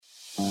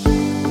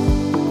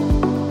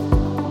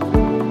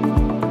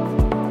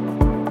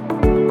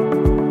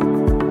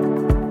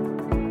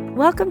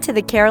Welcome to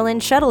the Carolyn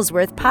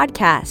Shuttlesworth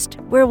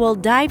podcast, where we'll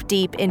dive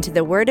deep into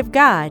the Word of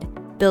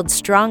God, build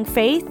strong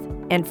faith,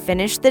 and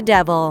finish the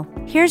devil.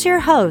 Here's your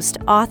host,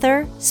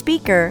 author,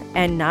 speaker,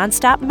 and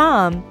nonstop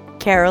mom,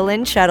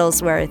 Carolyn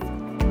Shuttlesworth.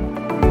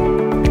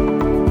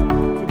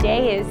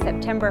 Today is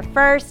September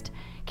 1st.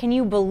 Can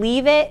you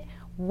believe it?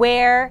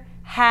 Where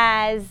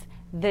has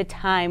the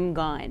time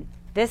gone?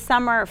 This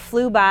summer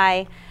flew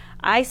by.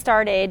 I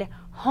started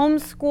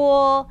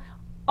homeschool,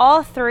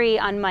 all three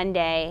on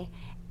Monday.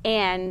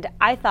 And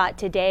I thought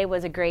today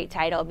was a great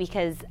title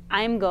because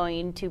I'm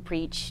going to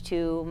preach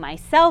to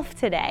myself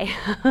today.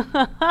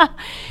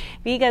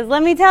 Because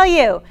let me tell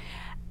you,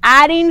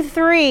 adding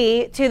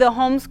three to the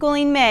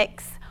homeschooling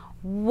mix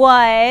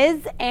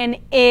was and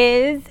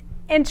is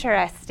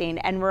interesting.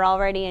 And we're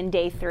already in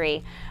day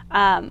 3.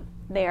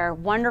 They are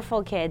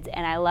wonderful kids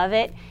and I love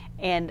it.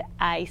 And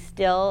I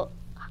still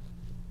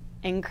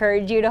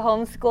encourage you to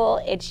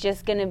homeschool. It's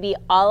just going to be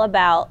all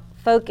about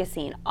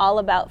focusing, all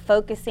about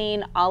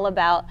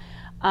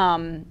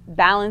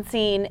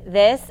balancing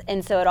this.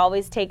 And so it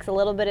always takes a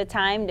little bit of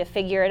time to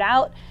figure it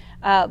out.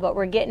 But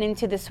we're getting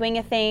into the swing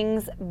of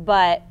things.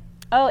 But,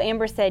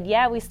 Amber said,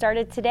 yeah, we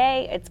started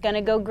today. It's going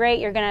to go great.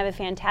 You're going to have a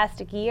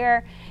fantastic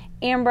year,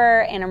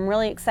 Amber. And I'm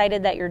really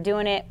excited that you're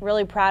doing it.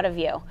 Really proud of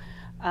you.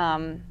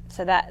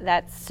 So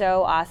that's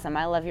so awesome.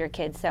 I love your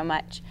kids so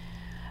much.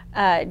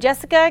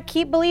 Jessica,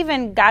 keep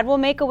believing. God will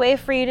make a way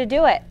for you to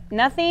do it.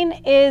 Nothing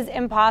is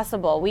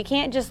impossible. We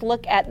can't just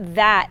look at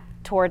that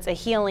towards a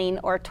healing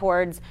or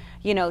towards,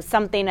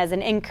 something as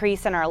an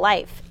increase in our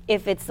life.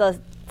 If it's the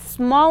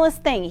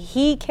smallest thing,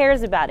 He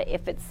cares about it.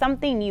 If it's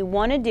something you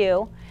want to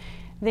do,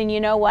 then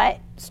you know what?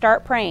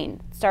 Start praying.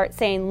 Start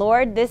saying,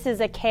 Lord, this is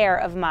a care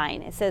of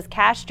mine. It says,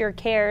 cast your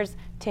cares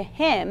to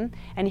Him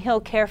and He'll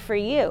care for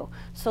you.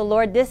 So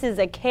Lord, this is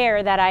a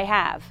care that I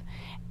have.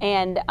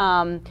 And,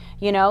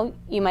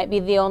 you might be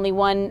the only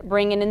one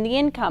bringing in the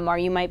income, or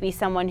you might be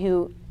someone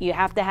who you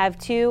have to have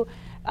 2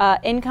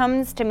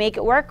 incomes to make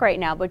it work right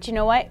now. But you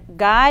know what?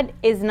 God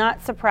is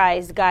not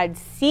surprised. God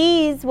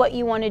sees what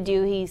you want to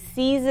do. He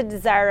sees the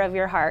desire of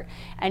your heart,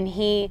 and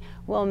He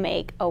will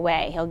make a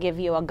way. He'll give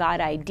you a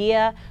God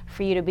idea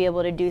for you to be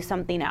able to do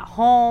something at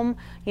home.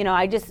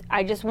 I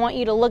just want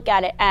you to look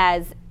at it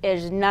as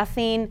there's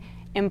nothing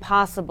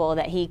impossible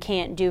that He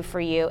can't do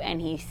for you,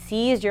 and He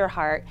sees your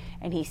heart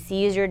and He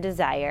sees your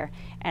desire,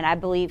 and I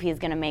believe He's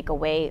going to make a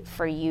way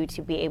for you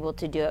to be able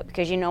to do it,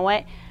 because you know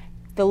what?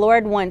 The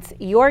Lord wants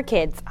your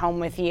kids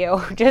home with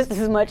you just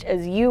as much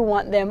as you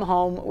want them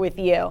home with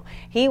you.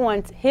 He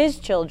wants His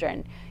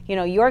children.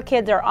 Your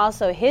kids are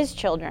also His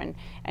children,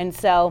 and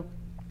so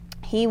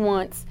He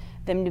wants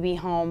them to be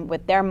home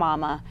with their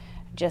mama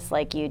just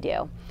like you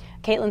do.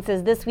 Caitlin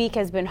says, this week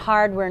has been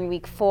hard. We're in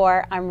week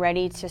 4. I'm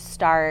ready to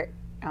start.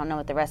 I don't know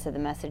what the rest of the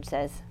message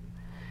says.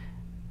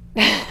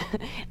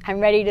 I'm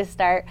ready to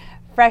start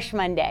fresh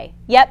Monday.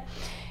 Yep.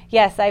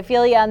 Yes, I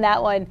feel you on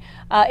that one.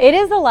 It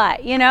is a lot,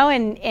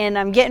 and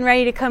I'm getting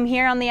ready to come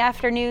here on the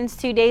afternoons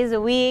 2 days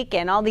a week,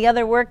 and all the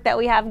other work that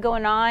we have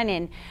going on,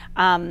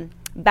 and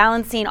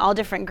balancing all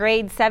different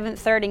grades, 7th,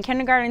 3rd, and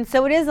kindergarten.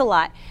 So it is a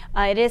lot.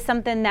 It is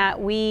something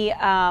that we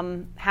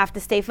have to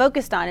stay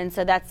focused on. And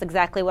so that's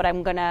exactly what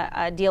I'm going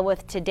to deal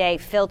with today,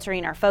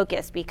 filtering our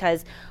focus,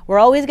 because we're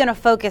always going to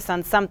focus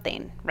on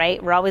something,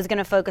 right? We're always going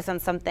to focus on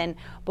something,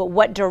 but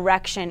what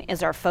direction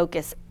is our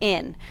focus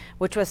in?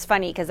 Which was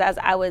funny, because as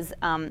I was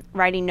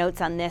writing notes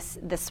on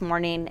this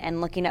morning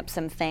and looking up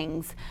some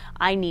things,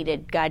 I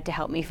needed God to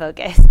help me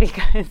focus,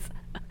 because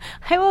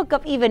I woke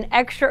up even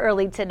extra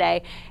early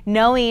today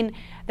knowing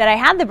that I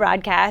had the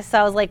broadcast. So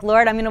I was like,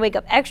 Lord, I'm going to wake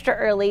up extra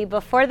early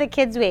before the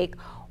kids wake.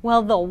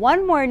 Well, the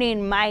one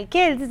morning my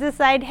kids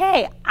decide,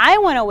 hey, I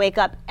want to wake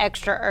up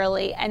extra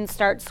early and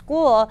start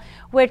school,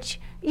 which,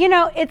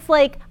 it's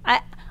like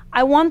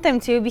I want them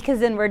to,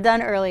 because then we're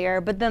done earlier.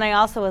 But then I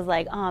also was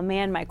like, oh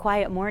man, my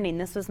quiet morning.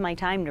 This was my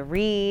time to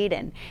read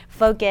and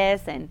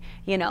focus and,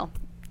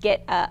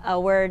 get a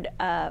word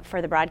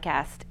for the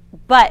broadcast.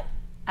 But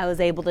I was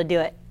able to do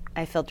it.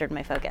 I filtered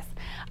my focus.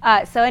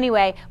 So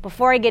anyway,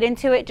 before I get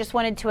into it, just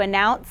wanted to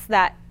announce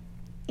that,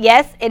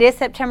 yes, it is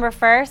September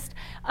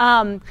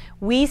 1st.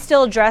 We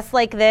still dress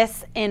like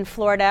this in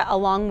Florida,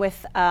 along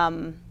with,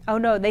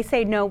 they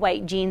say no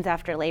white jeans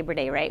after Labor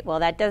Day, right? Well,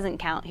 that doesn't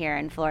count here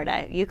in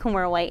Florida. You can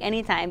wear white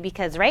anytime,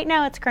 because right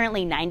now it's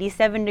currently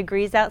 97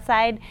 degrees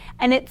outside,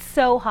 and it's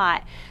so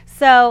hot.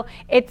 So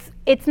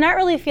it's not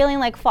really feeling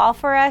like fall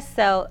for us,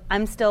 so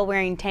I'm still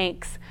wearing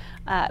tanks.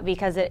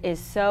 Because it is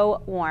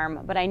so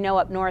warm. But I know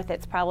up north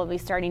it's probably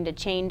starting to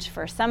change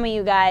for some of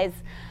you guys.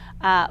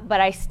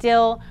 But I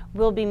still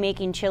will be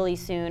making chili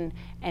soon,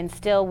 and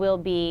still will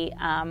be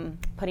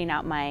putting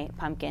out my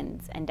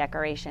pumpkins and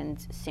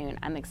decorations soon.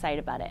 I'm excited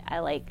about it. I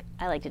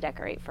like to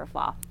decorate for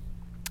fall.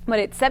 But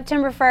it's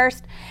September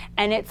 1st,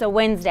 and it's a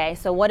Wednesday.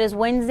 So what does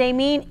Wednesday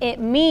mean? It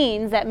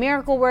means that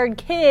Miracle Word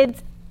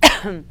Kids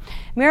Bible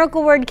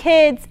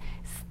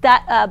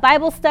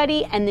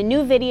study, and the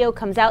new video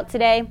comes out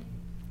today.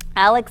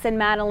 Alex and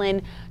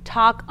Madeline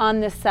talk on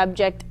the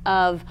subject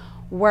of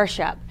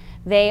worship.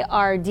 They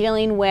are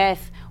dealing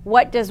with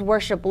what does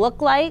worship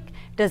look like?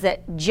 Does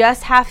it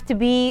just have to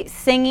be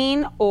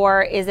singing,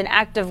 or is an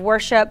act of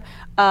worship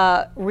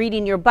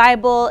reading your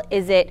Bible?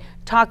 Is it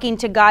talking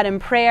to God in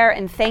prayer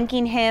and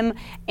thanking Him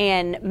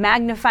and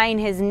magnifying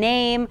His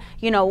name?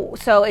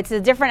 So it's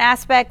the different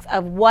aspects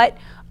of what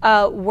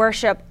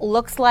worship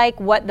looks like,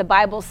 what the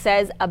Bible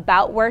says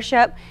about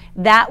worship,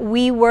 that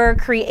we were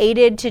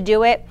created to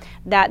do it,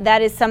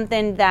 that is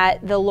something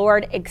that the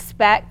Lord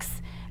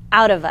expects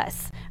out of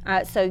us.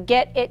 So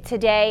get it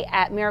today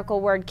at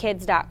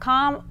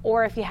miraclewordkids.com,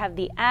 or if you have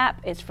the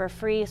app, it's for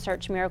free.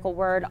 Search Miracle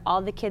Word.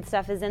 All the kids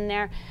stuff is in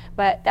there.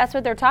 But that's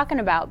what they're talking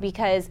about,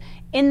 because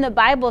in the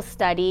Bible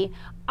study,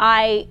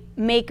 I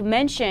make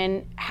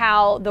mention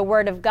how the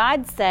Word of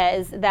God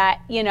says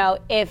that,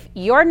 if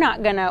you're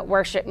not going to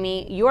worship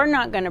me, you're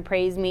not going to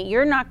praise me,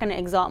 you're not going to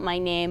exalt my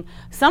name,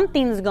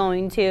 something's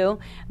going to,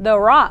 the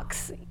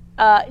rocks,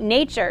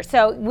 nature.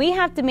 So we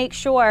have to make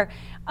sure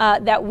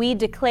that we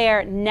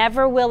declare,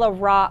 never will a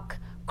rock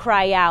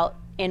cry out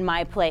in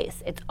my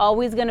place. It's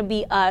always going to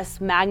be us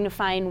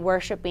magnifying,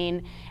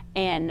 worshiping,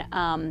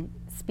 and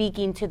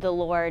speaking to the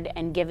Lord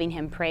and giving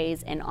Him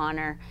praise and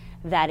honor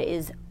that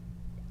is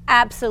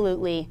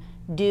absolutely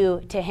due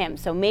to Him.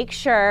 So make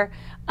sure,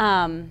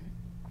 Deborah,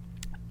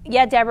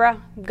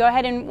 go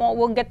ahead and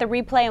we'll get the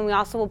replay, and we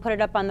also will put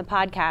it up on the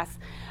podcast.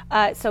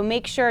 So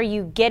make sure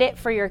you get it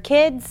for your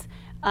kids.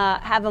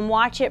 Have them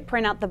watch it,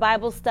 print out the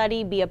Bible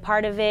study, be a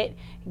part of it,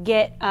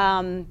 get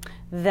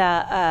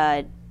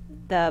the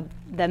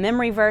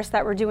memory verse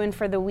that we're doing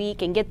for the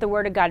week, and get the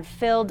Word of God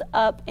filled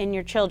up in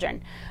your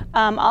children.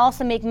 I'll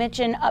also make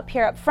mention up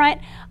here up front,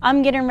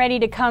 I'm getting ready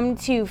to come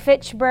to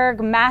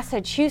Fitchburg,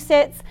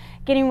 Massachusetts,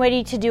 getting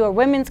ready to do a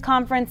women's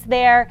conference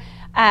there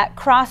at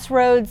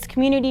Crossroads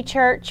Community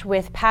Church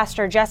with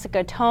Pastor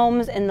Jessica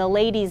Tomes and the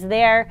ladies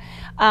there.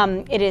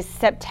 It is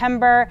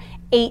September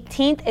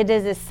 18th. It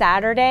is a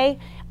Saturday.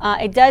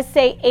 It does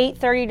say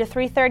 8:30 to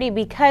 3:30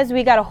 because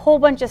we got a whole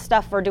bunch of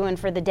stuff we're doing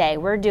for the day.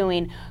 We're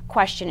doing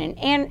question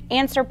and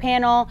answer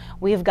panel.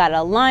 We've got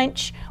a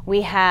lunch.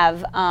 We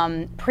have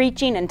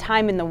preaching and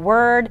time in the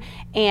Word.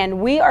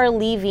 And we are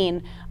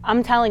leaving,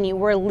 I'm telling you,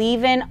 we're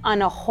leaving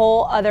on a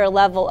whole other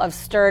level of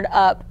stirred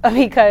up,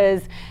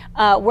 because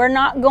we're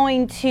not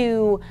going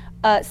to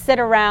sit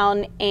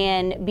around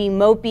and be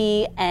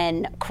mopey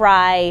and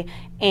cry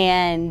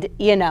and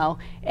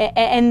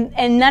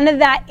and none of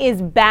that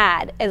is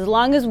bad, as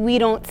long as we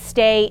don't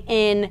stay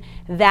in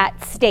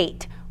that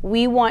state.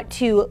 We want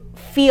to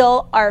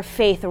feel our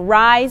faith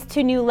rise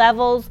to new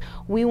levels.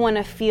 We want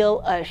to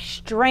feel a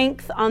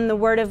strength on the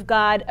Word of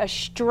God, a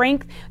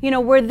strength.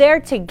 We're there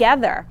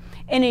together.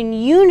 And in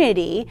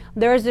unity,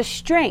 there's a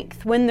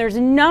strength. When there's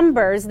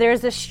numbers,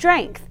 there's a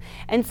strength.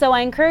 And so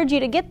I encourage you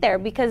to get there,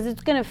 because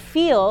it's going to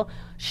feel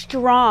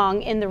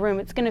strong in the room.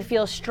 It's going to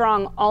feel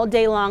strong all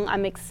day long.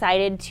 I'm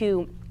excited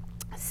to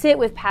sit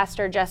with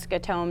Pastor Jessica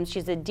Tomes.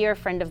 She's a dear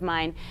friend of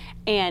mine,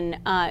 and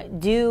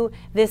do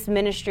this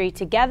ministry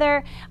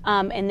together.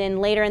 And then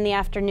later in the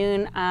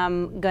afternoon,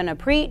 I'm going to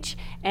preach,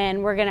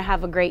 and we're going to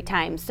have a great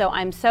time. So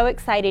I'm so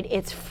excited.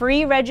 It's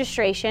free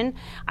registration.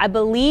 I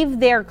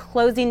believe they're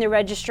closing the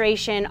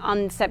registration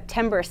on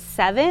September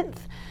 7th.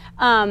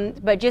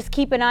 But just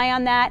keep an eye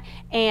on that,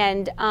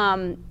 and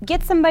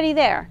get somebody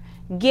there.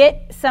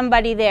 Get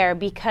somebody there,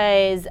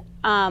 because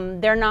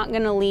they're not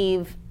going to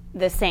leave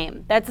the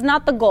same. That's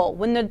not the goal.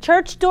 When the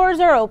church doors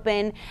are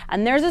open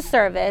and there's a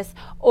service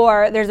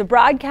or there's a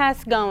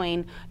broadcast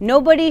going,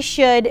 nobody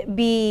should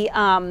be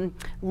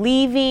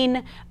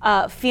leaving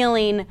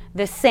feeling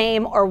the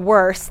same or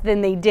worse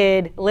than they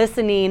did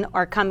listening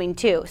or coming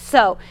to.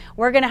 So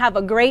we're going to have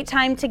a great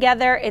time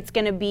together. It's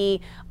going to be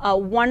a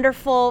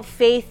wonderful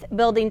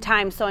faith-building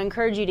time. So I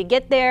encourage you to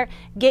get there,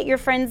 get your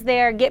friends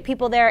there, get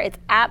people there. It's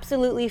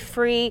absolutely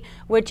free,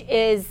 which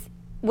is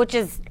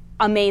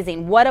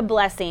amazing. What a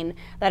blessing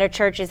that a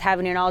church is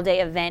having an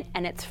all-day event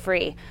and it's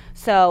free.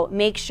 So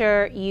make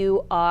sure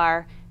you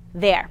are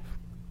there.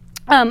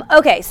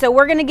 Okay, so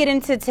we're going to get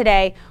into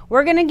today.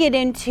 We're going to get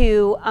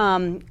into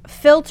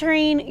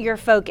filtering your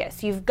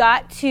focus. You've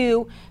got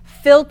to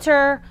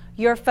filter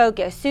your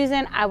focus.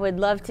 Susan, I would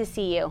love to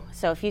see you.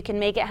 So if you can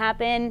make it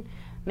happen,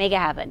 make it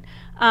happen.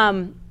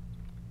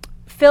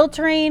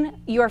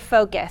 Filtering your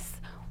focus.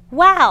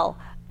 Wow,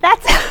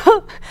 that's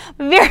a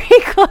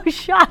very close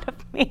shot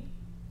of me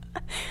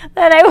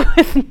that I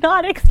was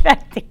not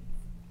expecting.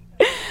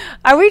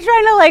 Are we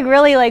trying to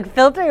really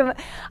filter?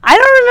 I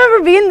don't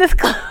remember being this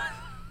close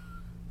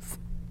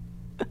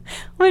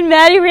when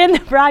Maddie ran the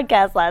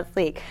broadcast last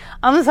week.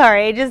 I'm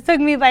sorry, it just took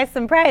me by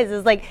surprise.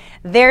 It's like,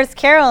 there's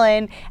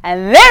Carolyn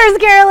and there's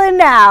Carolyn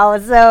now.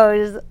 So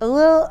it's a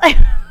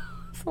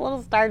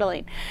little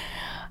startling.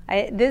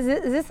 Is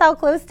this how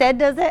close Ted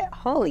does it?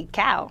 Holy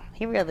cow,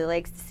 he really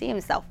likes to see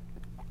himself.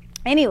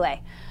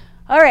 Anyway,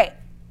 all right,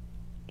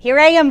 here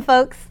I am,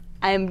 folks.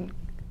 I'm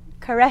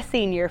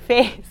caressing your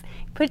face.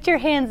 Put your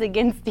hands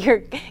against your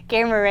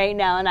camera right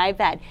now on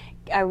iPad.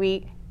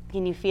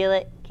 Can you feel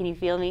it? Can you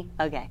feel me?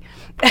 Okay.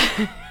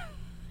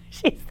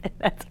 She said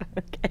that's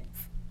focus.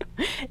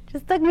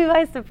 Just took me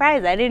by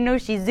surprise. I didn't know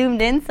she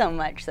zoomed in so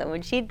much. So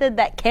when she did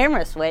that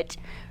camera switch,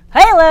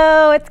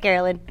 hello, it's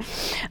Carolyn.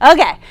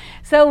 Okay,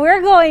 so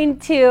we're going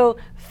to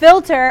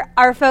filter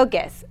our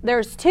focus.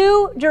 There's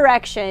two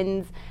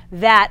directions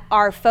that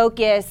our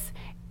focus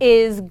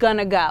is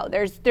gonna go.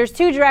 There's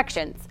two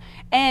directions.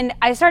 And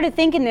I started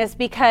thinking this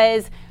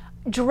because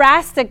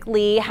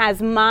drastically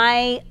has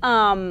my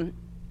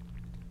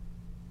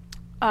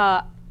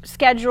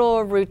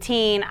schedule,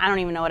 routine, I don't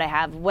even know what I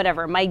have,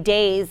 whatever, my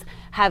days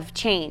have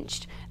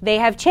changed. They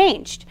have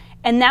changed.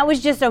 And that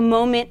was just a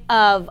moment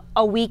of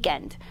a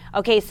weekend.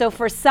 Okay, so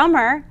for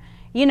summer,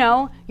 you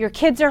know, your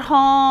kids are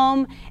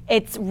home,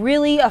 it's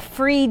really a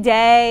free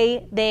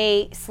day,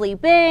 they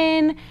sleep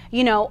in,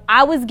 you know,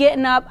 I was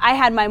getting up, I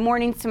had my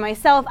mornings to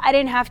myself, I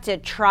didn't have to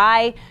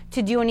try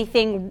to do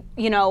anything,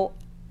 you know,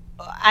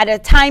 at a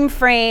time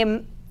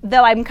frame,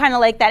 though I'm kind of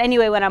like that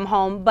anyway when I'm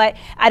home, but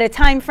at a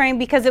time frame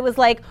because it was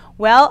like,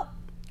 well,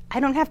 I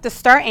don't have to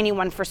start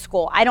anyone for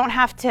school. I don't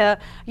have to,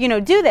 you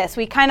know, do this.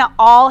 We kind of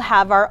all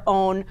have our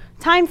own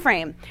time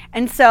frame.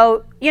 And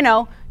so, you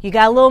know, you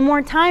got a little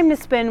more time to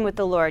spend with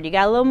the Lord. You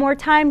got a little more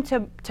time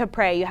to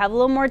pray. You have a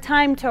little more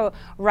time to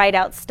write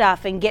out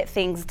stuff and get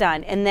things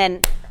done. And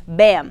then,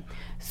 bam,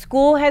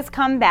 school has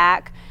come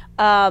back.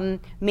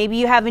 Maybe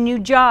you have a new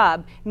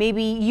job.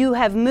 Maybe you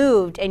have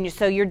moved, and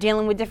so you're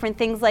dealing with different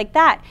things like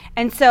that.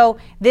 And so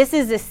this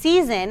is a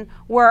season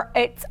where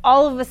it's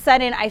all of a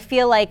sudden I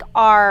feel like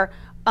our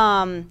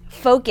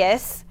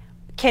focus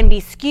can be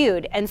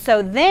skewed. And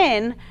so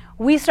then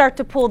we start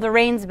to pull the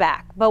reins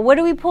back. But what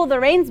do we pull the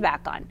reins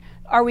back on?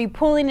 Are we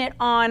pulling it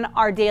on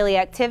our daily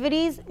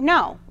activities?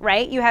 No,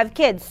 right? You have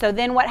kids. So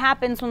then what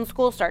happens when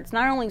school starts?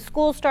 Not only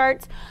school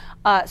starts,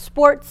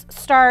 sports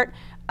start,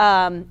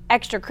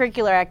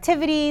 extracurricular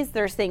activities,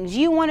 there's things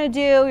you want to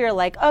do. You're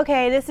like,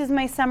 okay, this is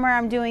my summer,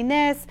 I'm doing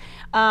this.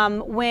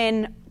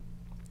 When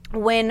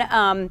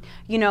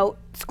you know,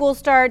 school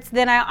starts,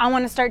 then I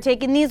want to start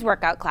taking these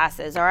workout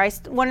classes, or I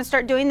want to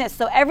start doing this.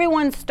 So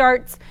everyone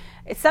starts,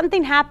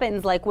 something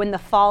happens like when the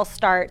fall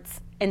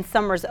starts and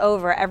summer's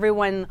over,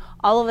 everyone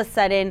all of a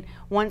sudden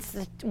wants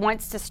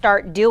to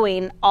start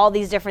doing all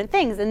these different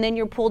things, and then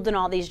you're pulled in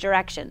all these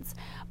directions.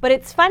 But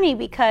it's funny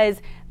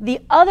because the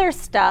other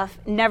stuff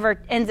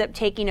never ends up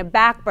taking a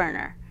back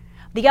burner.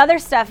 The other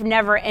stuff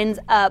never ends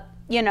up,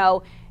 you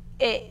know,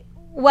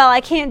 well,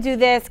 I can't do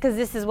this because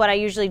this is what I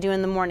usually do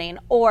in the morning.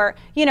 Or,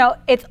 you know,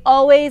 it's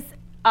always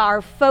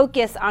our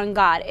focus on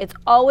God. It's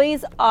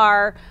always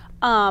our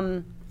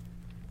time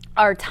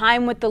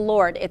with the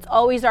Lord. It's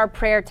always our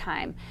prayer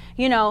time.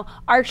 You know,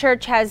 our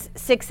church has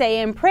 6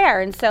 a.m.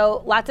 prayer. And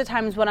so lots of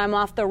times when I'm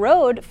off the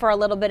road for a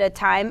little bit of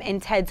time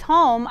and Ted's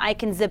home, I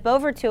can zip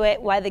over to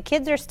it while the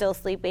kids are still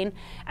sleeping.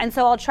 And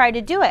so I'll try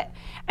to do it.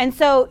 And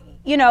so,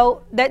 you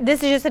know,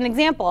 this is just an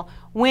example.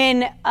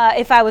 When,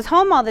 if I was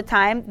home all the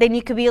time, then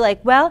you could be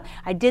like, well,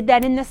 I did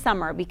that in the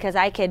summer because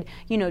I could,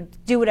 you know,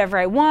 do whatever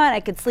I want. I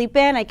could sleep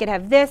in, I could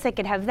have this, I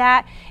could have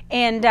that.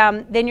 And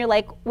then you're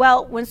like,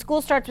 well, when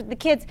school starts with the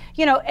kids,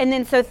 you know, and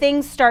then so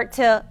things start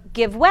to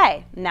give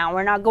way. Now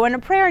we're not going to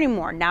prayer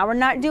anymore. Now we're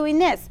not doing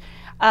this.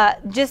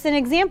 Just an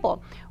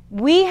example.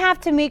 We have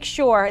to make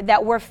sure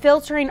that we're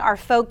filtering our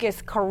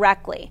focus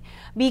correctly,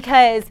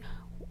 because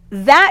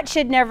that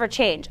should never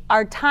change.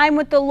 Our time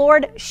with the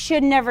Lord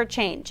should never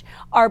change.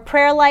 Our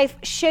prayer life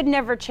should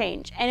never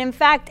change. And in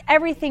fact,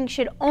 everything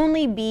should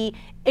only be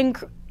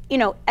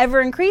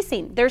ever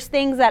increasing. There's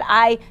things that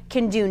I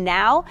can do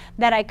now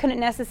that I couldn't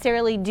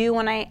necessarily do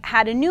when I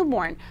had a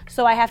newborn.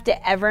 So I have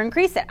to ever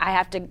increase it. I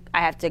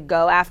have to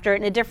go after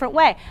it in a different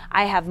way.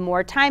 I have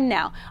more time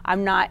now.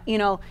 I'm not, you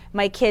know,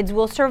 my kids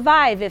will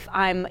survive if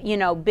I'm, you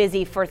know,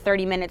 busy for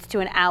 30 minutes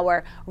to an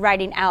hour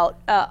writing out,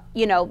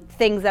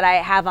 things that I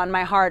have on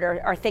my heart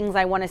or things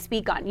I want to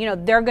speak on. You know,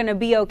 they're going to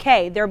be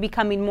okay. They're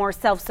becoming more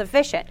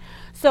self-sufficient.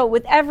 So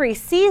with every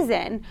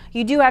season,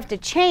 you do have to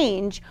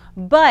change,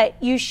 but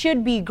you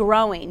should be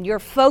growing. Your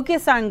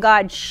focus on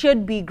God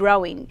should be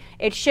growing.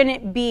 It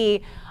shouldn't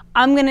be,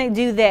 I'm going to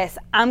do this.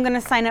 I'm going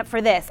to sign up for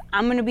this.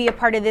 I'm going to be a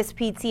part of this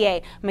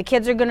PTA. My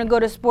kids are going to go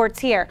to sports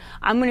here.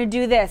 I'm going to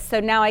do this. So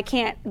now I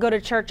can't go to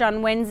church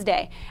on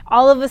Wednesday.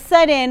 All of a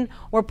sudden,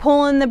 we're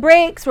pulling the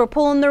brakes, we're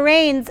pulling the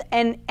reins,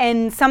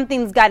 and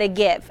something's got to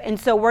give. And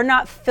so we're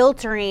not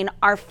filtering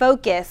our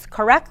focus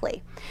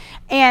correctly.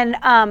 And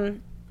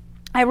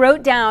I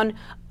wrote down,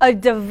 a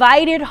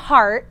divided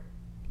heart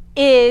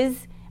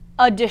is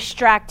a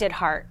distracted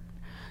heart.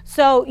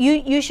 So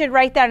you should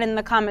write that in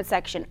the comment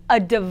section. A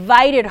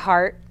divided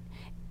heart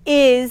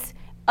is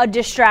a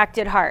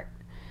distracted heart.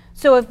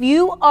 So if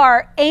you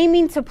are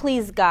aiming to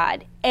please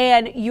God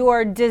and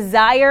your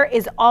desire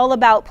is all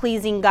about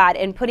pleasing God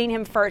and putting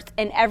Him first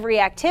in every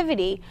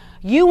activity,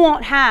 you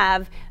won't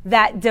have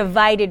that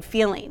divided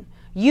feeling.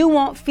 You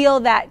won't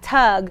feel that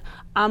tug,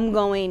 I'm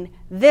going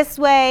this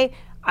way,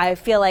 I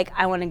feel like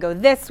I want to go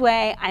this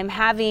way. I'm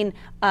having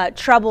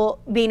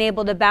trouble being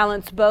able to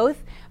balance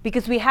both,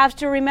 because we have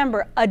to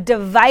remember a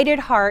divided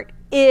heart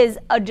is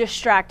a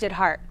distracted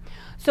heart.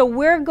 So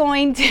we're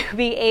going to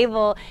be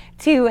able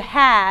to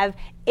have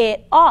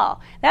it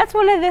all. That's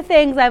one of the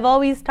things I've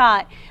always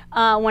taught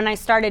when I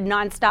started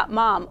Nonstop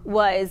Mom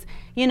was,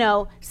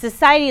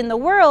 society in the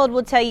world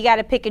will tell you got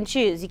to pick and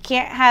choose. You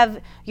can't have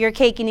your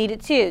cake and eat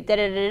it too.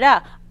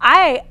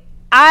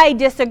 I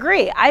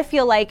disagree. I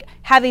feel like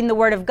having the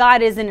Word of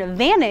God is an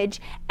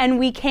advantage, and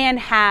we can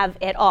have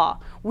it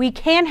all. We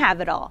can have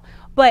it all.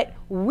 But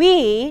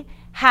we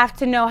have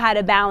to know how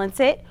to balance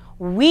it.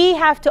 We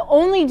have to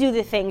only do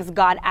the things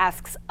God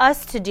asks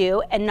us to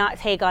do and not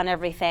take on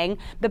everything.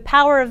 The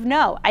power of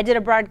no. I did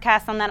a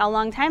broadcast on that a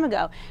long time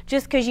ago.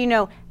 Just because you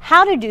know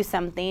how to do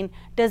something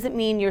doesn't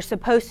mean you're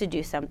supposed to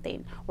do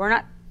something. We're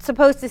not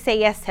supposed to say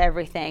yes to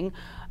everything.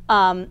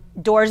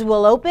 Doors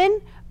will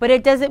open, but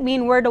it doesn't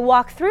mean we're to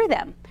walk through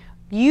them.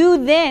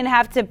 You then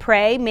have to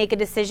pray, make a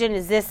decision.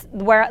 Is this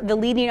where the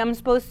leading I'm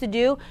supposed to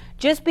do?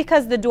 Just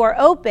because the door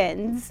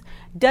opens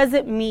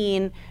doesn't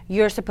mean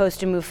you're supposed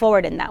to move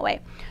forward in that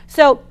way.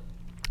 So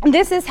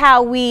this is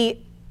how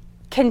we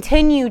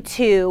continue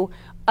to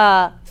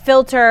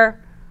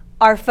filter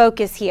our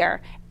focus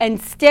here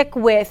and stick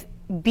with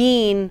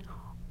being,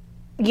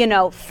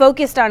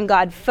 focused on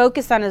God,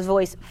 focused on His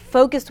voice,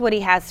 focused what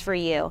He has for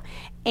you,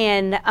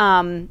 and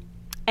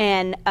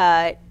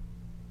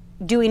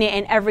doing it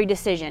in every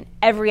decision,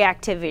 every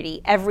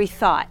activity, every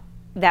thought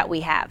that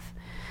we have.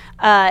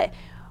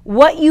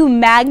 What you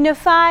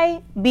magnify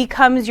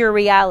becomes your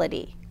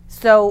reality.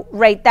 So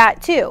write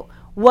that too.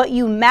 What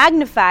you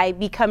magnify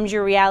becomes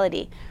your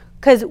reality.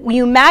 Because when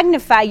you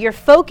magnify, you're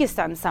focused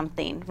on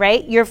something,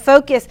 right? You're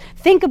focused.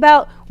 Think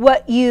about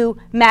what you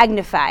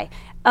magnify.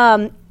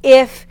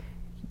 If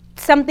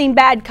something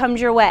bad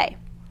comes your way,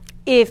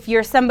 if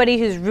you're somebody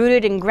who's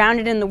rooted and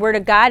grounded in the Word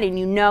of God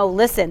and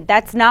listen,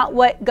 that's not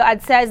what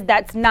God says,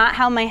 that's not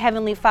how my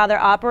Heavenly Father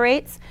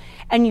operates,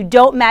 and you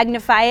don't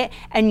magnify it,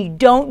 and you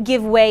don't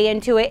give way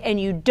into it, and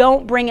you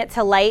don't bring it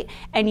to light,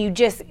 and you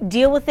just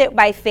deal with it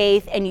by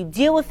faith, and you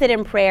deal with it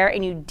in prayer,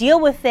 and you deal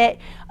with it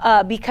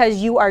because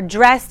you are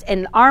dressed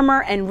in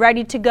armor and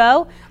ready to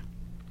go,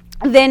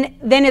 then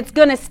it's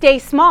going to stay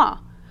small.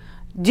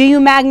 Do you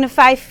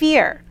magnify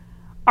fear?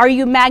 Are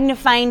you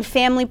magnifying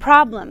family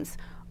problems?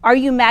 Are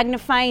you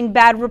magnifying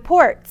bad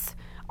reports?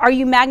 Are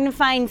you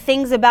magnifying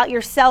things about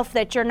yourself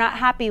that you're not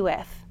happy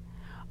with?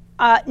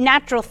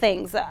 Natural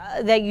things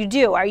that you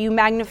do. Are you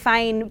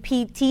magnifying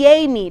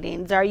PTA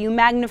meetings? Are you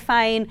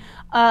magnifying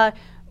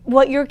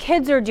what your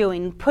kids are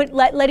doing?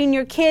 Letting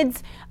your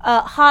kids'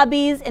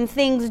 hobbies and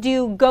things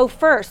go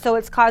first, so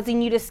it's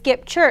causing you to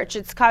skip church.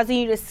 It's causing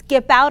you to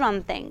skip out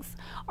on things.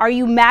 Are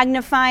you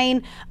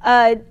magnifying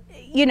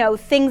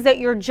things at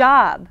your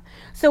job?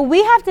 So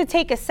we have to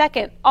take a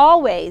second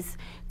always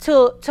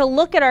to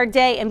look at our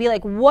day and be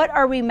like, what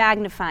are we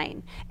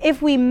magnifying?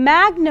 If we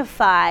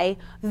magnify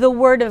the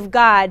Word of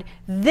God,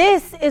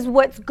 this is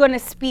what's going to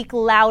speak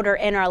louder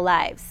in our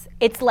lives.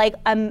 It's like,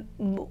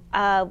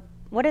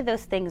 what are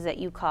those things that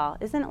you call?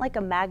 Isn't it like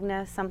a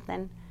magna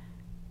something?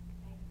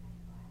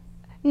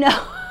 No,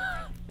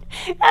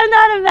 I'm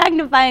not a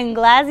magnifying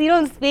glass. You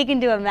don't speak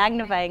into a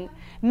magnifying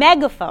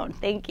megaphone.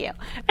 Thank you.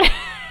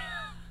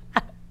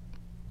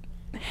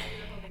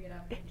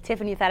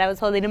 Tiffany thought I was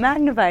holding a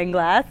magnifying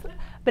glass,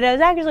 but I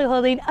was actually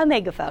holding a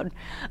megaphone.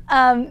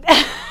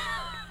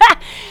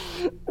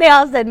 They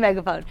all said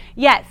megaphone.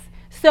 Yes.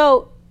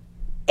 So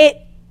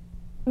it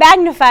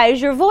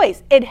magnifies your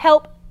voice. It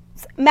helps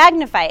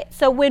magnify it.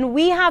 So when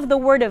we have the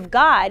Word of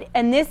God,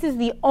 and this is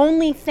the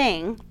only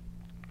thing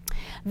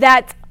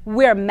that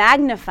we're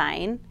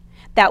magnifying,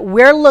 that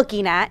we're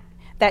looking at,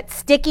 that's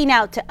sticking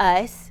out to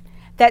us,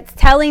 that's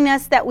telling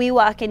us that we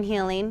walk in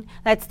healing,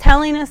 that's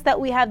telling us that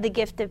we have the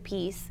gift of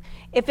peace,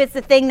 if it's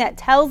the thing that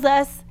tells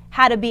us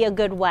how to be a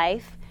good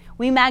wife,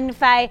 we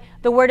magnify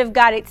the Word of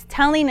God, it's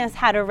telling us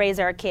how to raise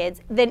our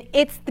kids, then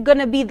it's going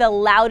to be the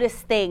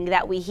loudest thing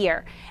that we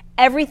hear.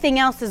 Everything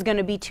else is going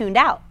to be tuned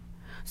out.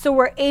 So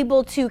we're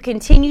able to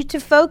continue to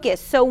focus.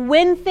 So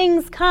when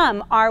things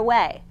come our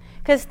way,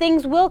 because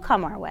things will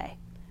come our way.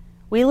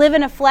 We live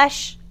in a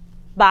flesh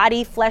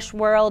body, flesh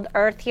world,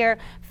 earth here.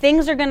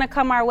 Things are going to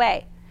come our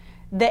way.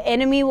 The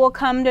enemy will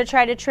come to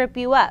try to trip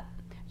you up.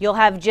 You'll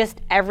have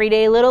just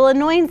everyday little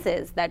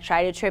annoyances that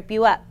try to trip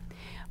you up.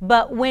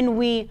 But when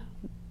we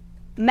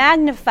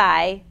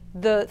magnify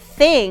the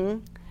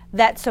thing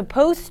that's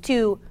supposed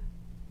to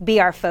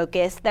be our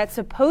focus, that's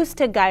supposed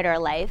to guide our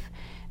life,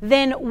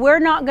 then we're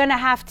not going to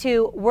have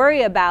to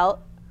worry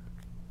about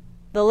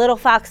the little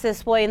foxes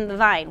spoiling the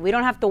vine. We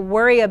don't have to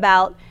worry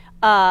about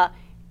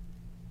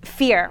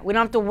fear. We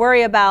don't have to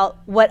worry about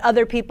what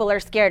other people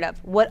are scared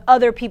of, what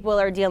other people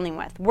are dealing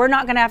with. We're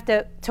not going to have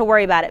to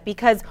worry about it,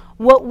 because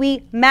what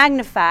we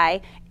magnify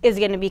is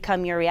going to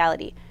become your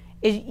reality.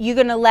 Is you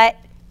going to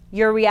let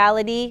your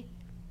reality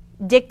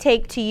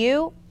dictate to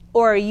you,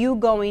 or are you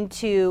going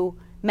to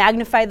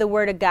magnify the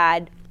Word of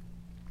God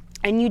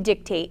and you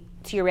dictate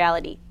to your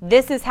reality?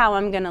 This is how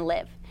I'm going to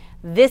live.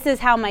 This is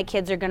how my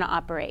kids are going to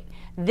operate.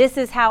 This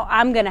is how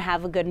I'm going to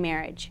have a good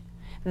marriage.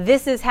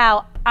 This is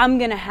how I'm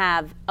going to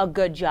have a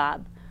good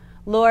job.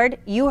 Lord,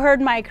 you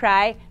heard my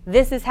cry.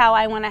 This is how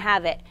I want to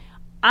have it.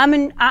 I'm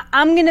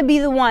going to be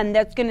the one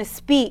that's going to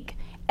speak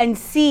and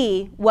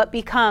see what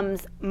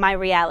becomes my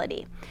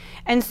reality.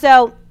 And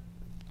so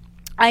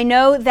I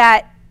know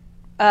that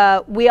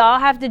we all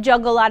have to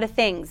juggle a lot of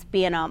things,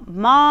 being a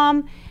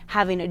mom,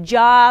 having a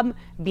job,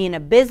 being a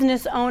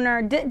business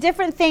owner,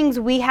 different things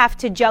we have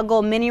to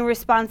juggle, many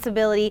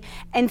responsibility.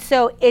 And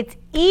so it's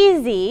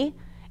easy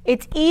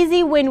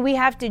when we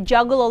have to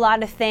juggle a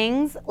lot of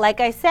things. Like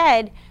I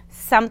said,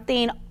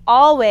 something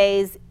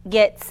always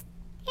gets,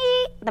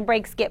 the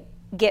brakes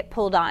get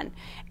pulled on.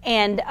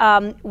 And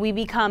we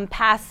become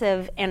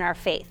passive in our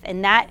faith.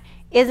 And that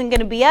isn't going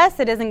to be us.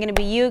 It isn't going to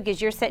be you,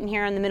 because you're sitting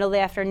here in the middle of the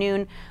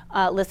afternoon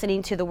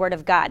listening to the Word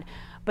of God.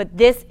 But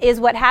this is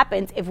what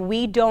happens if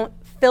we don't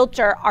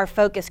filter our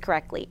focus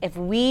correctly. If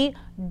we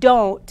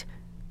don't,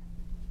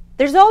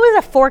 there's always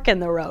a fork in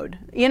the road.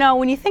 You know,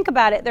 when you think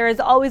about it, there is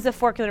always a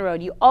fork in the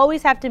road. You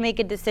always have to make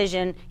a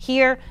decision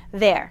here,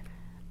 there,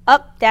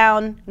 up,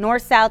 down,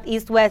 north, south,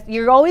 east, west.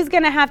 You're always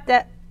going to have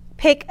to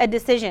pick a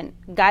decision.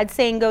 God's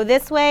saying go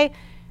this way.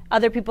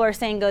 Other people are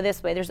saying go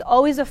this way. There's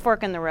always a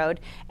fork in the road.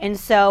 And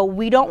so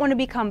we don't want to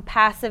become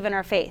passive in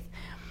our faith.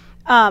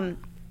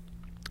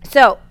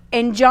 So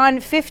in John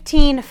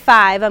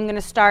 15:5, I'm going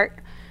to start.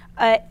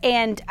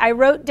 And I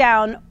wrote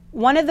down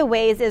one of the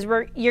ways is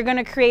you're going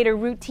to create a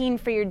routine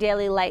for your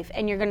daily life,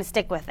 and you're going to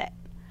stick with it.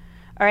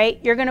 All right?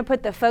 You're going to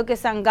put the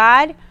focus on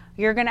God.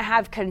 You're going to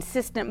have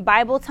consistent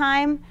Bible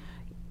time.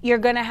 You're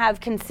going to have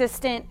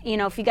consistent,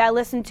 if you got to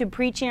listen to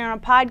preaching on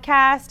a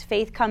podcast,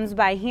 faith comes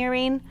by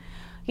hearing.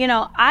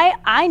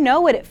 I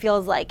know what it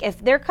feels like.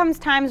 If there comes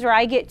times where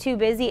I get too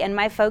busy and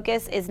my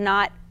focus is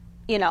not,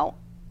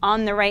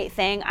 on the right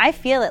thing, I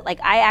feel it. Like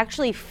I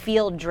actually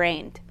feel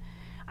drained.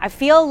 I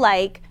feel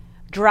like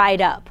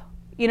dried up.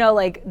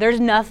 Like there's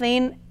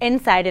nothing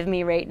inside of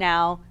me right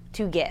now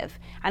to give.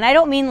 And I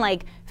don't mean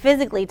like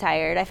physically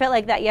tired. I felt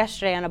like that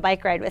yesterday on a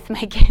bike ride with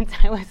my kids.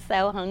 I was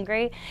so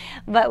hungry,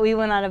 but we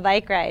went on a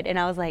bike ride and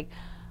I was like,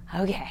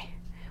 okay,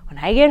 when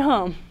I get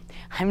home,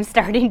 I'm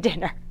starting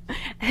dinner.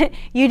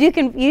 You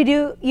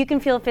can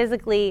feel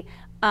physically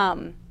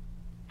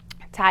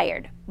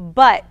tired,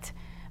 but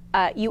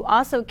you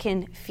also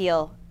can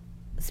feel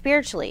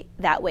spiritually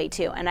that way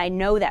too. And I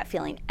know that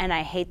feeling, and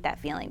I hate that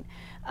feeling.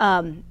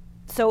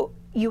 So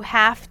you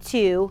have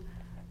to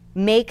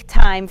make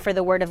time for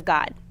the Word of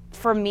God.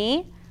 For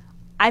me,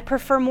 I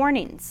prefer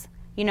mornings.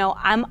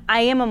 I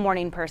am a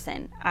morning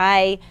person.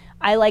 I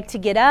like to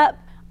get up.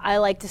 I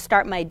like to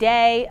start my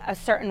day a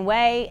certain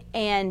way.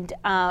 And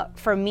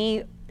for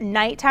me,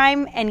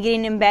 nighttime and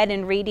getting in bed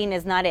and reading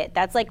is not it.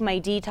 That's like my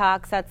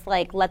detox. That's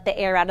like let the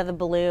air out of the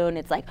balloon.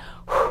 It's like,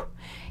 whew,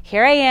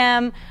 here I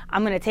am.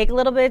 I'm going to take a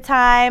little bit of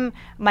time,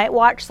 might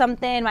watch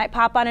something, might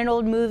pop on an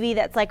old movie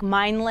that's like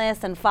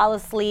mindless and fall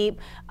asleep.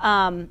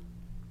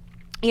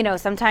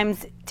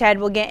 Sometimes Ted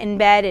will get in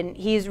bed and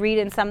he's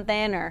reading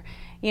something, or,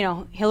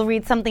 he'll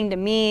read something to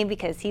me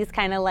because he's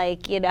kind of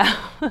like,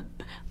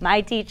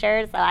 my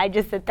teacher. So I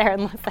just sit there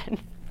and listen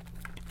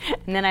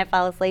and then I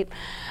fall asleep.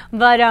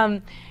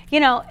 But,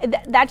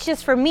 that's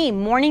just for me.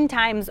 Morning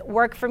times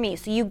work for me.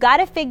 So you got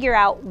to figure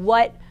out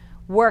what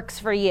works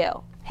for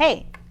you.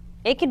 Hey,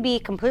 it could be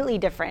completely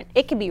different.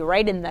 It could be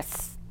right in the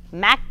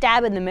smack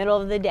dab in the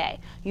middle of the day.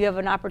 You have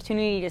an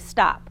opportunity to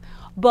stop.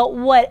 But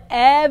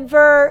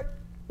whatever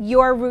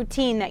your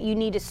routine that you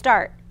need to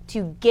start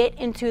to get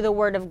into the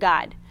Word of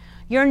God,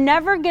 you're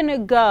never going to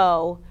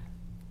go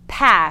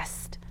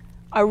past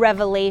a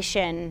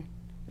revelation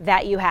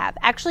that you have.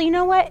 Actually, you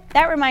know what?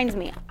 That reminds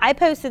me. I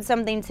posted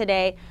something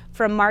today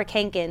from Mark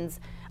Hankins.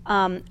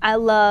 I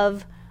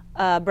love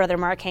Brother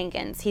Mark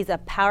Hankins. He's a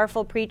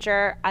powerful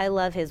preacher. I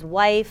love his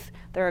wife.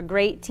 They're a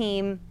great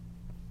team.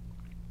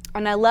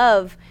 And I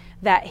love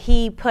that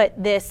he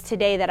put this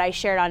today that I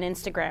shared on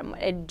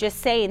Instagram. Just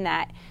saying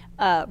that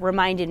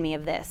reminded me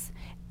of this.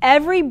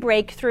 Every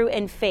breakthrough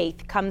in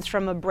faith comes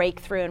from a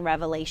breakthrough in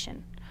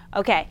revelation.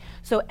 Okay,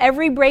 so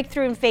every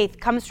breakthrough in faith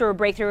comes through a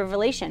breakthrough in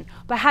revelation.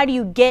 But how do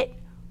you get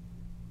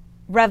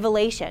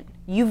revelation?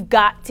 You've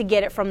got to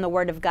get it from the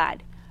Word of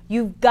God.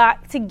 You've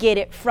got to get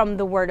it from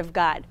the Word of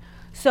God.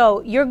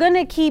 So you're going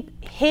to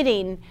keep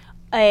hitting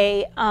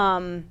a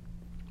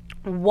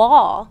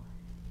wall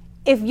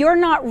if you're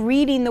not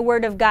reading the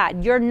Word of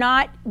God. You're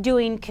not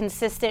doing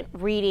consistent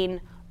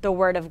reading the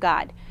Word of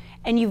God.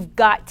 And you've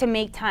got to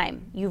make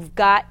time. You've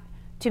got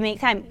to make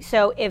time.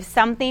 So if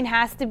something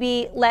has to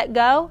be let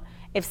go,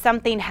 if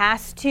something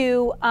has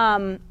to,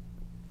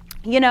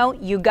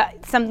 you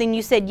got something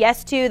you said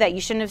yes to that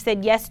you shouldn't have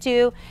said yes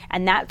to,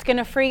 and that's going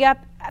to free up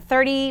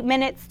 30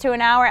 minutes to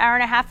an hour, hour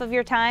and a half of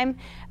your time,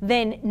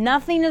 then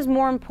nothing is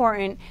more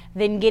important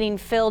than getting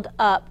filled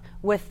up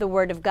with the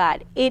Word of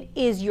God. It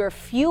is your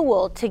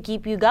fuel to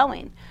keep you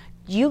going.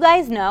 You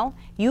guys know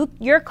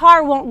your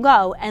car won't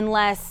go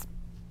unless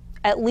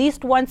at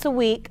least once a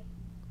week,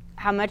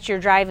 how much you're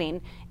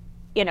driving,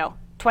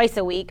 twice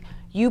a week,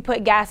 you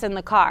put gas in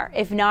the car.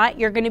 If not,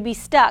 you're going to be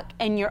stuck,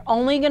 and you're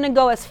only going to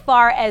go as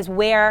far as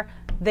where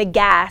the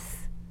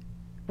gas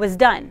was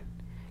done.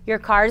 Your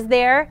car's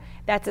there.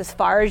 That's as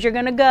far as you're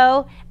going to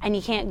go, and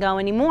you can't go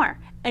anymore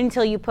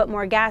until you put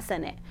more gas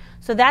in it.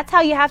 So that's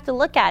how you have to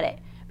look at it.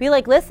 Be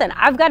like, listen,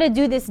 I've got to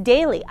do this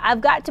daily. I've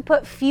got to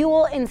put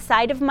fuel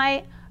inside of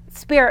my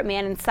spirit,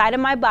 man, inside of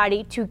my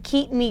body to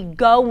keep me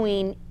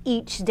going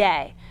each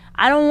day.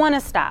 I don't want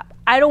to stop.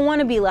 I don't want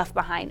to be left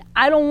behind.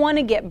 I don't want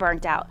to get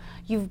burnt out.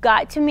 You've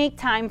got to make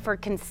time for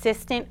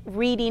consistent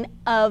reading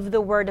of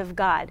the Word of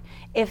God.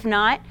 If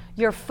not,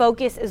 your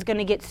focus is going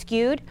to get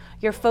skewed.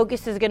 Your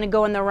focus is going to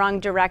go in the wrong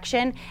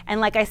direction. And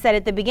like I said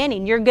at the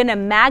beginning, you're going to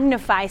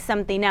magnify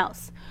something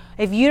else.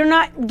 If you're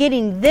not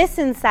getting this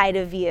inside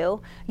of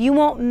you, you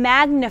won't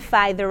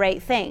magnify the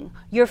right thing.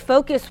 Your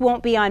focus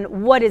won't be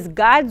on what does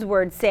God's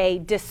Word say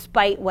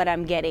despite what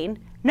I'm getting.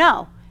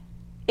 No.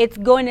 It's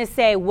going to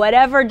say,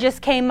 whatever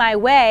just came my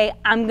way,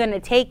 I'm going to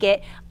take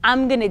it.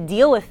 I'm going to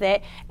deal with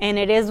it. And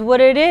it is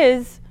what it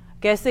is.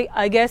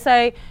 I guess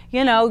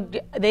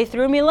they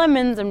threw me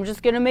lemons. I'm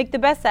just going to make the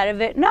best out of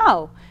it.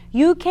 No,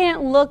 you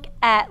can't look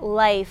at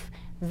life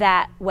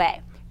that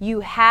way.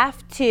 You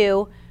have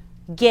to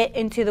get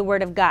into the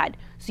Word of God.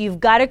 So you've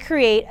got to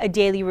create a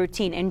daily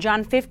routine. In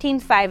John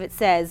 15:5, it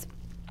says,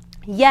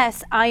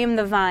 yes, I am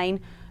the vine.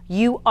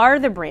 You are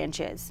the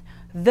branches.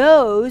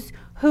 Those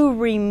who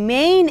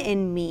remain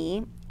in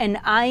me and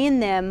I in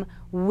them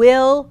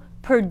will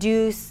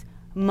produce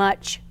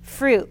much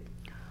fruit.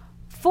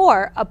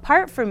 For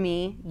apart from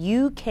me,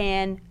 you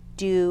can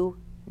do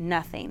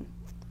nothing.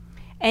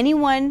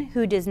 Anyone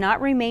who does not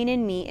remain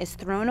in me is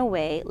thrown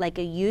away like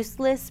a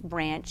useless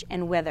branch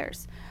and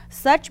withers.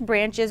 Such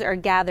branches are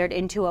gathered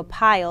into a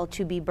pile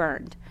to be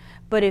burned.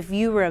 But if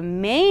you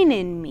remain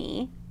in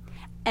me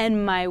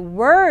and my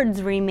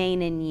words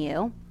remain in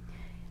you,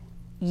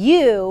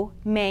 you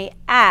may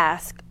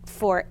ask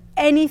for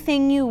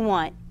anything you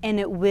want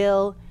and it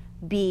will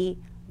be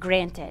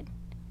granted.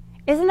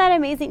 Isn't that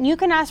amazing? You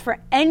can ask for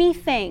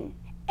anything,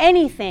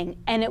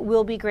 and it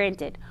will be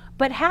granted.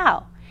 But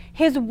how?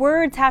 His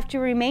words have to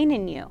remain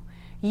in you.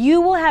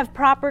 You will have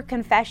proper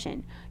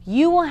confession.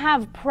 You will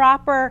have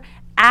proper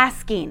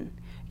asking.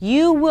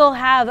 You will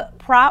have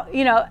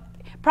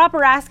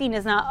proper asking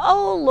is not,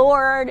 oh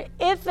Lord,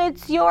 if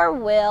it's your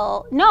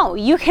will. No,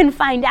 you can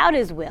find out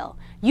his will.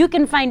 You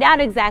can find out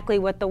exactly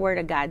what the Word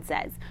of God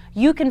says.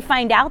 You can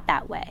find out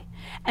that way.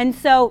 And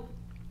so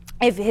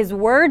if his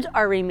words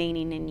are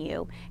remaining in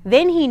you,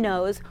 then he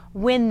knows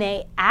when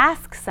they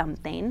ask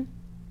something,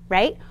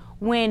 right?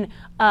 When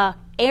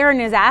Aaron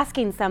is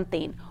asking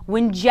something,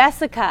 when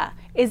Jessica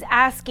is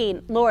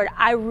asking, Lord,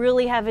 I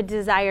really have a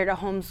desire to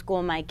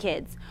homeschool my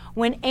kids.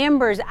 When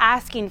Amber's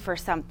asking for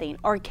something,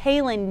 or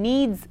Kaylin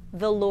needs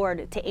the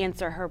Lord to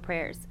answer her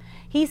prayers.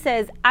 He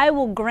says, I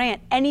will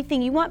grant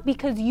anything you want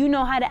because you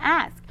know how to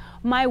ask.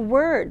 My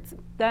words,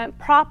 the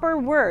proper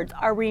words,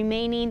 are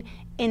remaining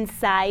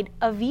inside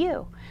of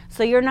you.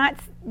 So you're not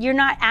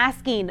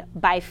asking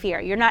by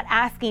fear. You're not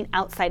asking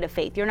outside of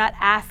faith. You're not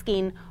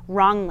asking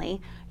wrongly.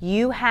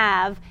 You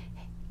have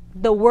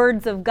the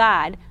words of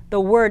God, the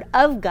Word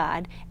of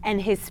God,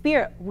 and His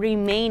Spirit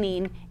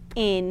remaining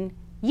in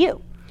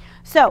you.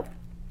 So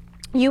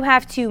you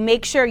have to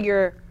make sure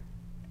you're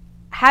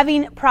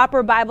having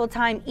proper Bible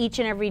time each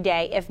and every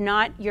day. If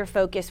not, your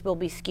focus will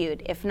be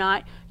skewed. If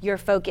not, your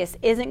focus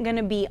isn't going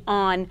to be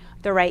on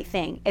the right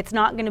thing. It's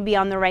not going to be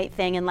on the right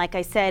thing. And like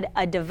I said,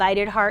 a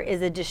divided heart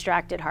is a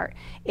distracted heart.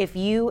 If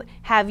you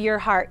have your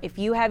heart, if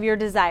you have your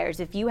desires,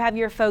 if you have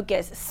your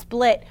focus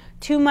split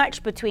too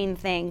much between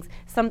things,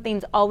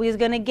 something's always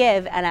going to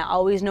give, and I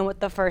always know what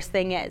the first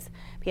thing is.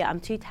 Yeah,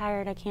 I'm too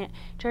tired. I can't.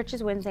 Church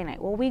is Wednesday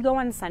night. Well, we go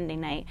on Sunday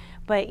night,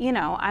 but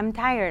I'm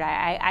tired.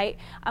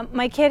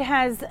 My kid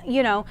has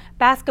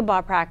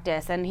basketball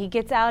practice, and he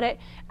gets out at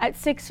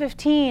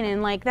 6:15,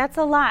 and that's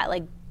a lot.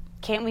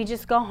 Can't we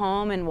just go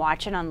home and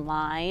watch it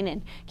online?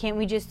 And can't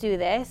we just do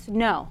this?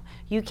 No,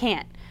 you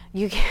can't.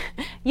 You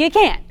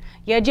can't.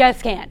 You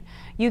just can't.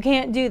 You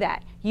can't do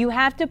that. You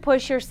have to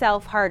push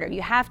yourself harder.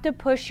 You have to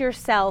push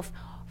yourself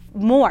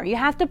more. You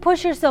have to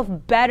push yourself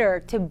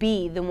better to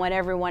be than what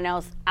everyone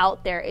else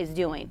out there is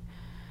doing.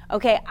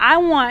 Okay, I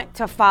want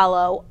to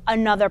follow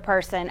another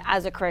person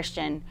as a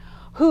Christian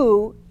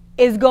who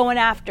is going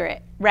after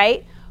it,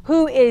 right?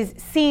 Who is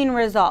seeing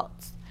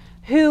results,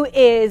 who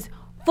is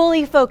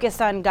fully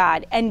focused on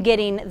God and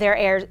getting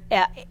their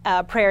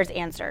prayers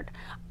answered.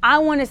 I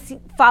want to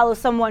follow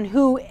someone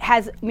who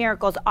has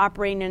miracles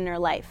operating in their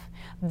life.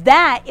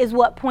 That is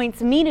what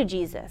points me to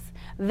Jesus.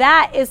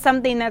 That is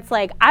something that's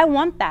I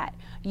want that.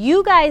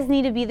 You guys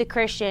need to be the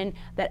Christian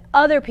that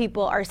other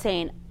people are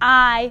saying,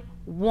 I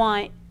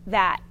want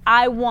that.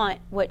 I want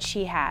what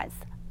she has.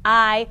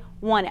 I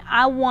want it.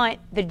 I want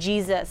the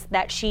Jesus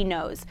that she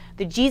knows.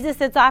 The Jesus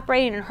that's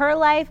operating in her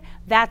life,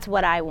 that's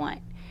what I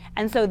want.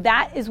 And so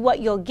that is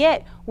what you'll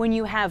get when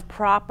you have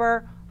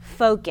proper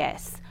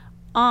focus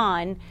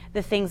on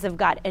the things of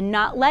God and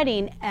not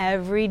letting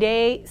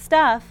everyday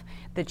stuff,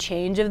 the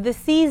change of the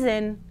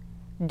season,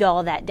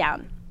 dull that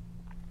down.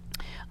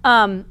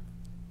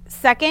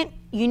 Second,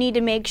 you need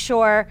to make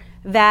sure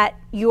that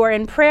you are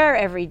in prayer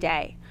every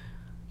day.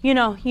 You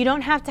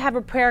don't have to have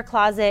a prayer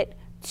closet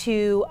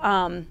to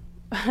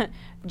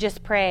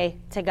just pray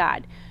to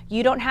God.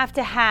 You don't have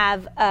to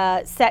have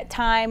a set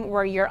time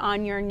where you're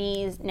on your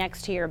knees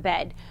next to your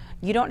bed.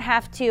 You don't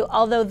have to,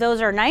 although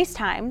those are nice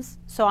times,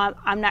 so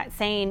I'm not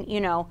saying,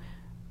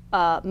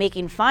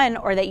 making fun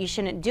or that you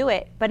shouldn't do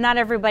it, but not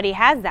everybody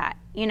has that.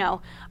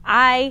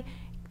 I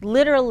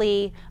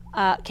literally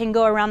can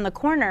go around the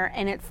corner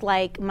and it's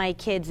like my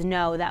kids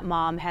know that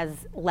mom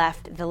has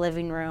left the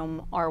living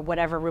room or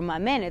whatever room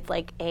I'm in. It's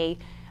like a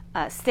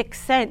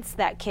sixth sense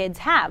that kids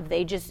have.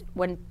 They just,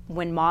 when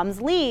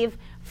moms leave,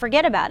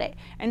 forget about it.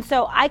 And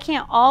so I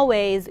can't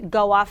always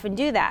go off and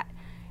do that,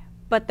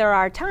 but there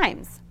are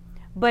times.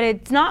 But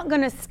it's not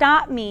going to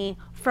stop me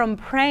from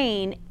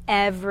praying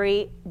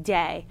every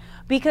day,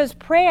 because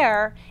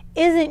prayer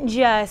isn't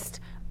just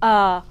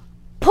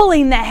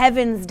pulling the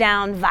heavens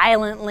down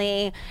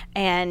violently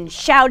and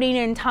shouting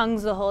in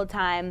tongues the whole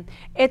time.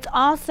 It's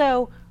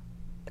also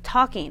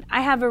talking.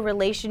 I have a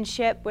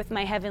relationship with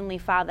my Heavenly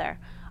Father.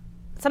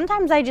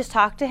 Sometimes I just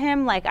talk to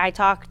him like I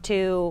talk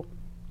to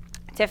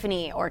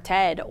Tiffany or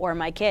Ted or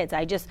my kids.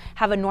 I just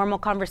have a normal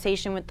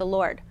conversation with the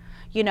Lord.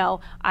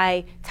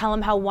 I tell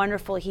him how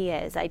wonderful he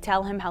is. I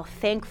tell him how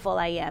thankful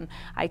I am.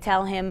 I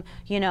tell him,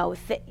 I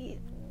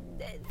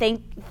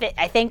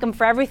thank him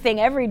for everything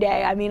every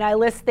day. I mean, I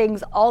list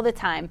things all the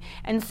time.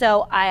 And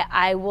so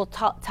I will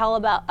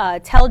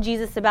tell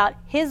Jesus about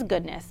his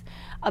goodness,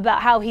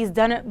 about how he's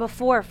done it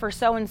before for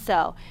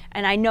so-and-so,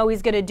 and I know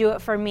he's going to do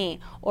it for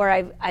me, or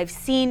I've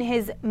seen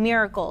his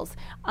miracles,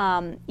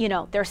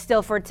 they're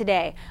still for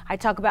today. I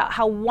talk about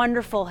how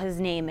wonderful his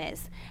name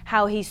is,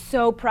 how he's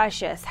so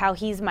precious, how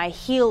he's my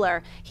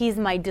healer, he's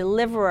my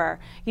deliverer.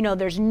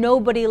 There's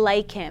nobody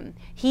like him.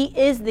 He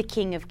is the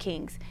King of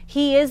Kings.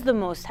 He is the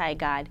Most High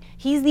God.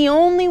 He's the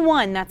only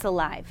one that's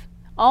alive.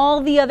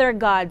 All the other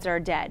gods are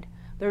dead.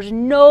 There's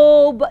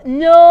no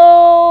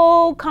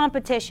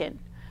competition.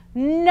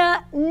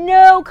 There's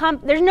no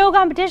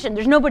competition.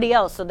 There's nobody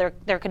else, so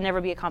there can never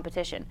be a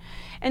competition.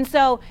 And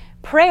so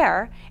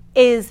prayer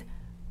is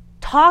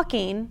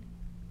talking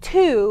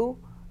to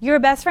your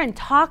best friend,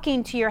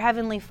 talking to your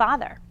Heavenly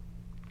Father.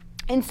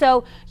 And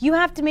so you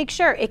have to make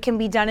sure it can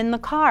be done in the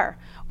car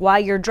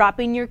while you're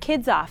dropping your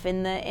kids off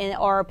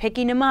or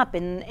picking them up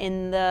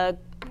in the,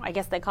 I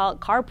guess they call it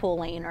carpool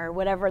lane or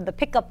whatever, the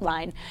pickup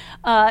line,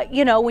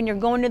 when you're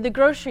going to the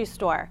grocery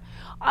store.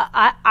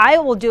 I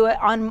will do it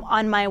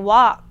on my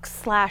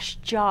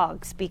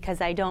walks/jogs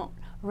because I don't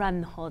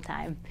run the whole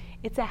time.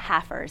 It's a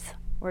halfers.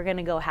 We're going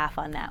to go half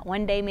on that.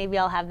 One day maybe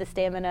I'll have the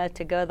stamina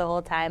to go the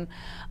whole time,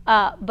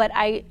 but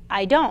I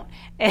don't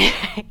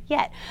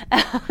yet.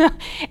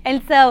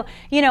 And so,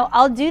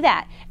 I'll do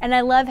that. And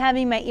I love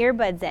having my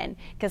earbuds in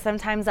because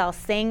sometimes I'll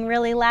sing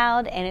really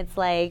loud and it's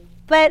like,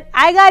 but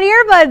I got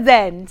earbuds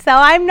in, so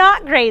I'm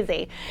not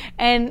crazy.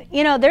 And,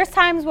 there's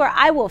times where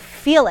I will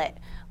feel it.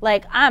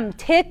 Like I'm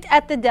ticked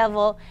at the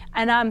devil,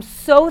 and I'm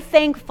so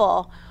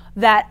thankful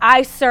that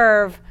I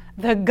serve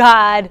the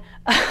God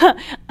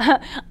that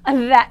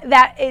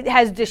it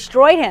has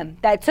destroyed him,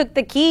 that took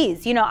the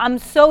keys. I'm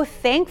so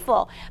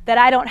thankful that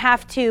I don't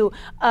have to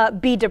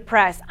be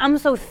depressed. I'm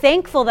so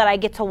thankful that I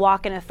get to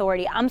walk in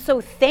authority. I'm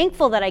so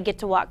thankful that I get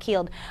to walk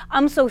healed.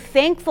 I'm so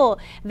thankful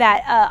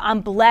that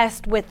I'm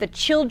blessed with the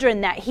children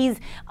that he's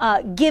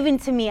given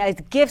to me as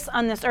gifts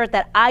on this earth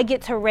that I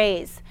get to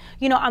raise.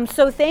 I'm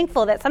so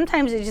thankful that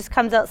sometimes it just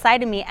comes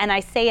outside of me and I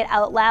say it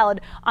out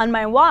loud on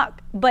my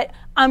walk, but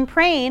I'm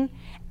praying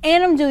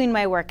and I'm doing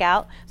my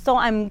workout, so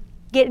I'm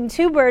getting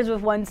two birds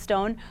with one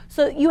stone.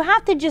 So you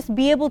have to just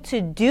be able to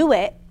do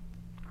it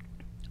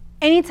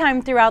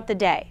anytime throughout the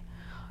day.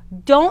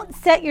 Don't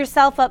set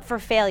yourself up for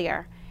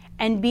failure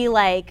and be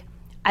like,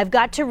 I've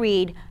got to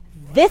read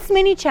this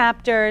many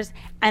chapters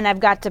and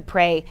I've got to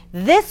pray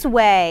this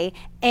way,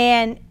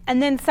 and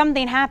then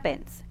something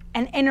happens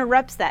and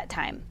interrupts that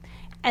time.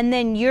 And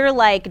then you're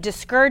like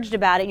discouraged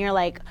about it and you're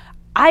like,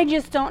 I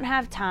just don't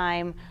have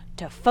time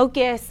to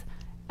focus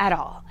at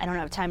all. I don't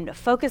have time to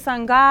focus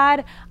on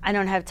God. I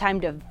don't have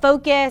time to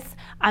focus.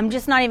 I'm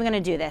just not even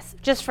going to do this.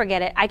 Just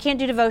forget it. I can't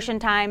do devotion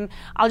time.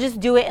 I'll just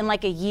do it in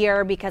like a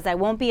year because I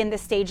won't be in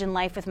this stage in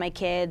life with my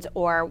kids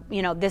or,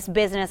 this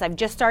business. I've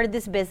just started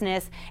this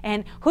business.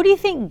 And who do you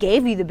think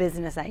gave you the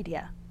business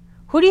idea?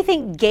 Who do you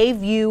think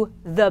gave you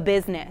the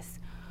business?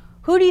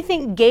 Who do you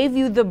think gave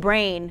you the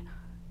brain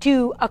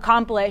to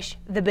accomplish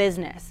the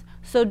business?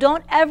 So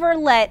don't ever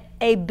let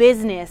a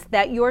business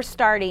that you're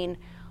starting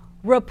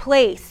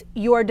replace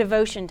your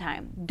devotion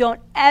time. Don't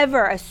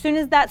ever, as soon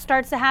as that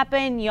starts to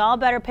happen, y'all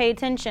better pay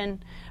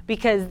attention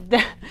because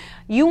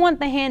you want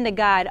the hand of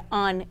God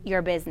on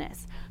your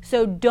business.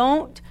 So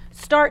don't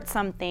start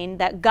something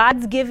that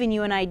God's given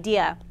you an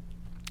idea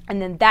and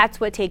then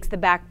that's what takes the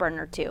back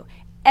burner too.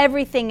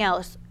 Everything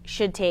else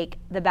should take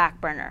the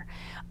back burner.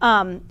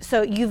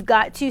 So you've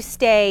got to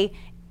stay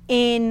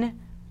in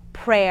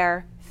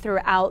prayer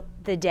throughout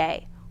the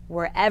day.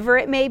 Wherever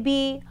it may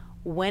be,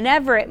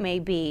 whenever it may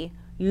be,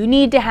 you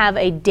need to have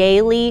a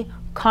daily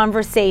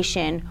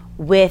conversation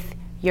with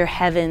your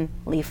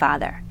Heavenly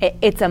Father.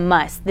 It's a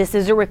must. This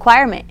is a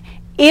requirement.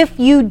 If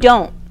you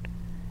don't,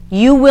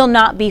 you will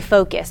not be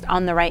focused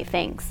on the right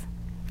things.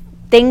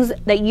 Things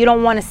that you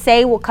don't want to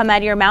say will come out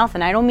of your mouth,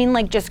 and I don't mean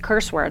like just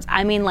curse words.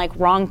 I mean like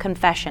wrong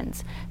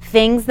confessions.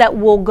 Things that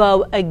will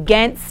go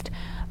against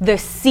the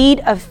seed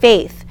of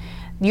faith,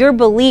 your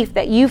belief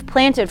that you've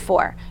planted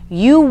for.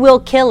 You will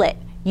kill it.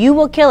 You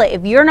will kill it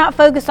if you're not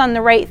focused on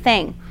the right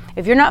thing.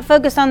 If you're not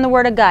focused on the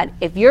Word of God,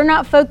 if you're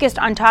not focused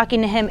on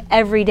talking to Him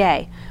every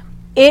day,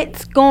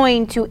 it's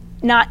going to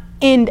not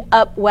end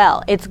up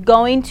well. It's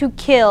going to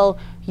kill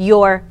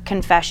your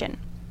confession.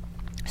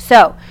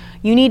 So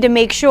you need to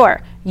make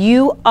sure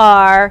you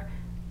are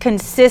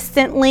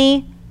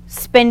consistently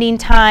spending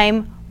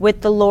time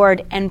with the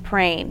Lord and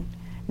praying,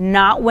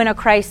 not when a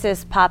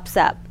crisis pops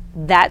up.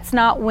 That's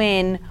not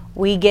when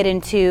we get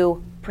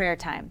into prayer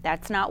time.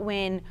 That's not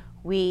when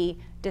we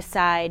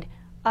decide,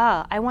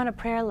 I want a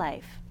prayer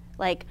life.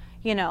 Like,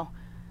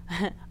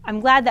 I'm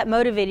glad that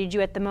motivated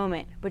you at the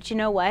moment, but you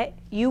know what?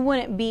 You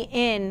wouldn't be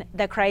in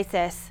the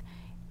crisis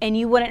and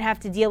you wouldn't have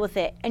to deal with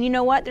it. And you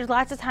know what? There's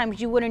lots of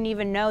times you wouldn't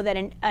even know that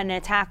an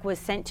attack was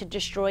sent to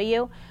destroy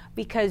you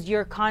because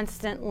you're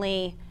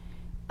constantly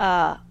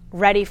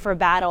ready for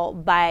battle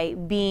by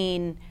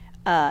being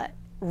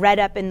read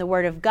up in the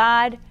Word of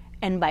God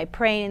and by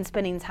praying and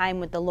spending time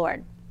with the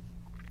Lord.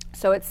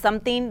 So it's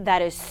something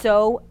that is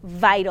so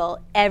vital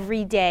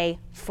every day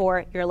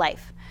for your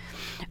life.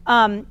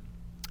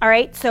 All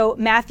right, so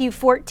Matthew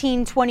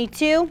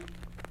 14:22.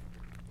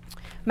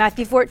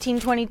 Matthew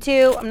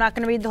 14:22. I'm not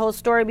going to read the whole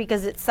story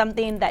because it's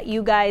something that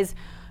you guys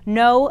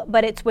know,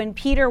 but it's when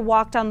Peter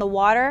walked on the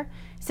water.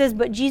 It says,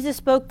 but Jesus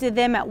spoke to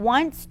them at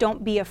once.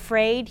 Don't be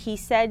afraid. He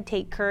said,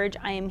 take courage,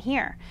 I am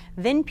here.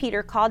 Then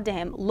Peter called to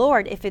him,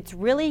 Lord, if it's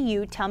really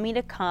you, tell me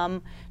to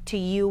come to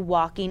you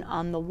walking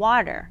on the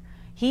water.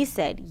 He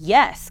said,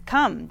 yes,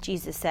 come,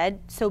 Jesus said.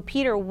 So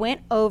Peter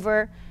went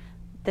over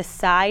the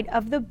side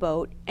of the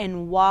boat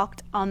and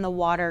walked on the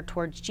water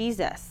towards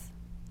Jesus.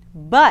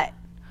 But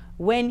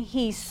when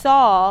he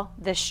saw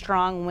the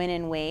strong wind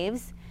and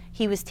waves,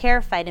 he was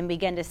terrified and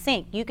began to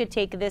sink. You could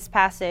take this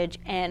passage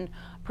and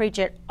preach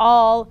it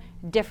all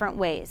different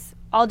ways.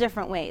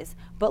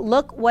 But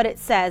look what it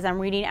says. I'm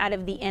reading out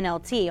of the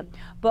NLT.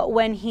 But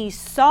when he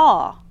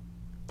saw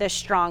the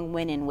strong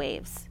wind and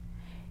waves,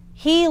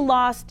 he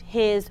lost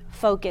his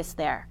focus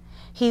there.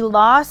 He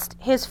lost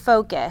his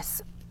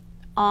focus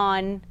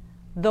on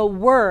the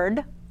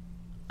Word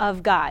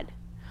of God.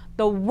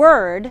 The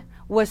Word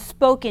was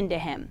spoken to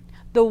him.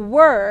 The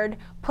Word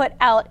put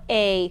out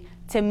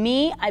to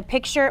me, I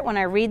picture it when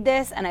I read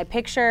this, and I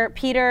picture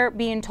Peter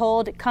being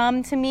told,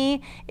 come to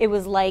me. It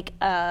was like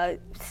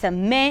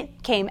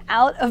cement came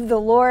out of the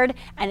Lord,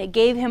 and it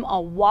gave him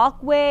a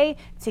walkway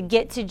to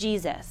get to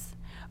Jesus.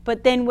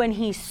 But then when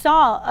he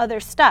saw other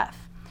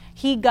stuff,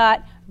 he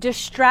got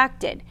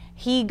distracted.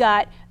 He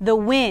got the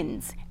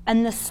winds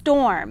and the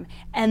storm.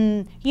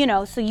 And,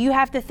 so you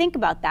have to think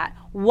about that.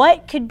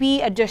 What could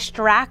be a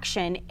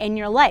distraction in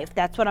your life?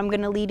 That's what I'm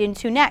going to lead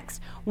into next.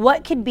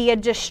 What could be a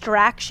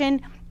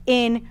distraction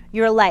in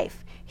your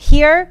life?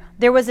 Here,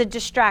 there was a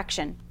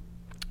distraction.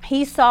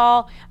 He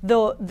saw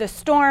the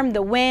storm,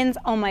 the winds,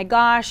 oh my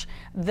gosh,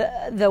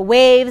 the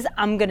waves,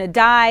 I'm going to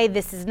die.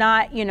 This is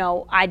not,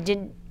 I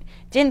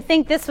didn't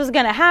think this was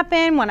going to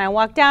happen. When I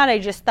walked out, I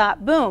just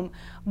thought, boom.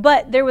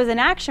 But there was an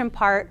action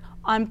part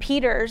on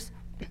Peter's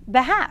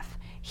behalf.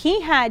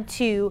 He had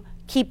to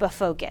keep a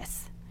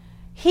focus.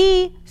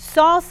 He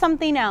saw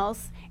something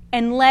else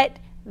and let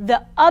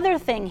the other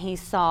thing he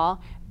saw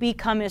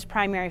become his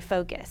primary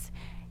focus.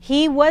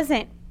 He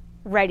wasn't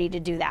ready to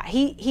do that.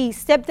 He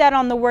stepped out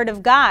on the Word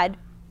of God,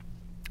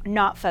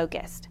 not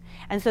focused.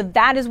 And so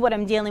that is what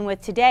I'm dealing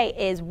with today,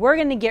 is we're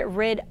going to get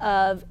rid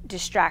of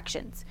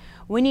distractions.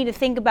 We need to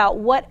think about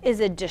what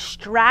is a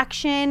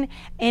distraction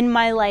in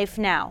my life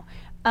now.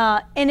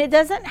 And it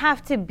doesn't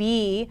have to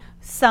be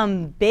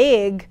some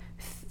big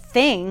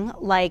thing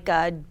like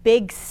a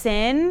big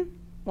sin.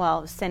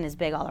 Well, sin is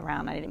big all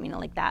around. I didn't mean it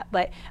like that.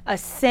 But a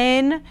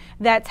sin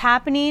that's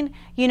happening,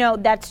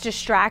 that's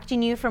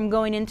distracting you from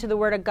going into the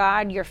Word of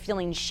God. You're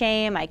feeling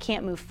shame. I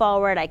can't move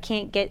forward. I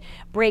can't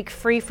break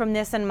free from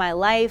this in my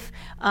life.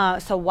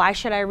 So why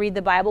should I read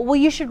the Bible? Well,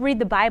 you should read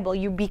the Bible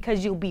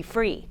because you'll be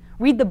free.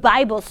 Read the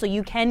Bible so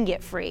you can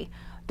get free.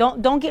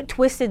 Don't get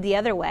twisted the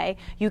other way.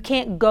 You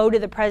can't go to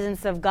the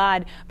presence of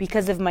God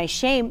because of my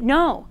shame.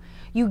 No.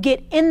 You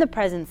get in the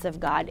presence of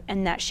God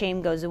and that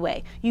shame goes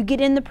away. You get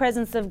in the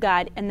presence of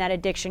God and that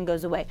addiction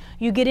goes away.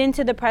 You get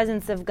into the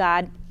presence of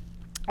God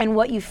and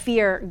what you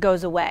fear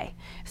goes away.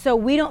 So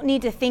we don't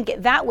need to think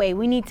it that way.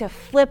 We need to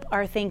flip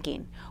our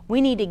thinking.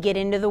 We need to get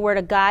into the Word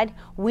of God.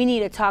 We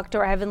need to talk to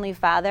our Heavenly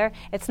Father.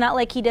 It's not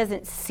like He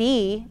doesn't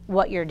see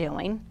what you're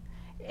doing.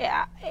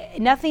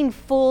 Nothing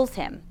fools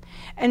Him.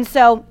 And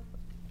so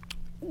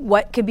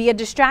what could be a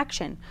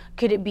distraction?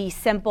 Could it be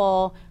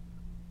simple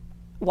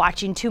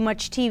watching too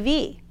much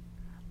TV,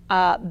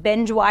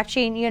 binge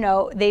watching?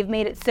 They've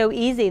made it so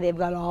easy. They've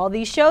got all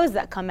these shows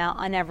that come out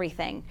on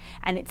everything,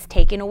 and it's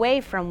taken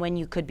away from when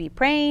you could be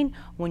praying,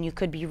 when you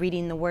could be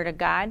reading the Word of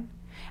God.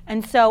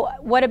 And so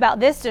what about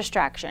this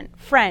distraction?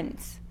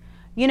 Friends.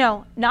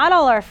 not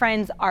all our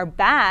friends are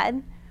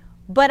bad,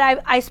 but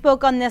I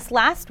spoke on this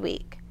last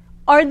week.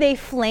 Are they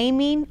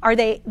flaming? Are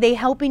they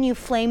helping you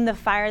flame the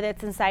fire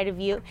that's inside of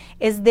you?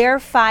 Is their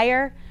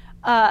fire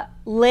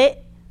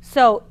lit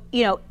so,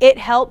 it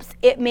helps,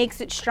 it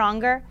makes it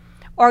stronger?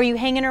 Or are you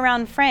hanging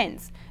around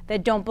friends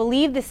that don't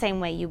believe the same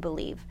way you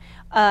believe?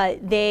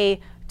 They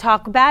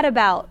talk bad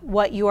about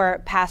what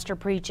your pastor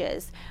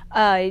preaches.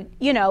 They're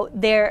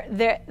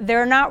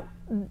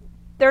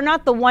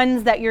not the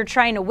ones that you're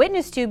trying to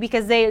witness to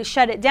because they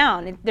shut it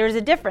down. There's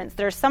a difference.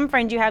 There's some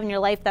friends you have in your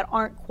life that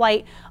aren't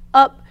quite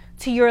up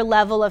to your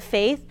level of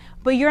faith,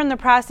 but you're in the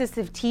process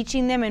of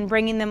teaching them and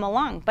bringing them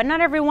along. But not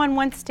everyone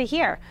wants to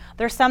hear.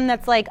 There's some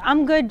that's like,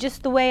 I'm good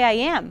just the way I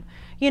am,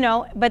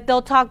 but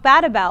they'll talk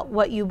bad about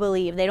what you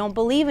believe. They don't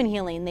believe in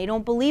healing. They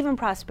don't believe in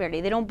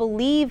prosperity. They don't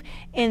believe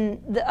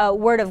in the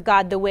word of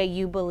God the way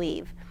you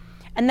believe.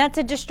 And that's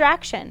a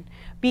distraction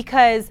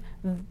because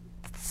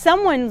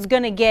someone's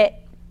going to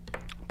get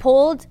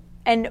pulled,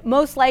 and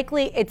most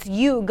likely it's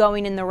you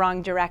going in the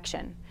wrong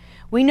direction.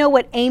 We know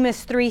what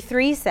Amos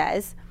 3:3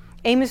 says.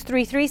 Amos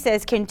 3:3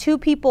 says, can two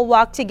people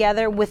walk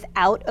together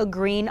without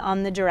agreeing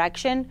on the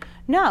direction?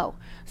 No.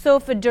 So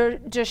if a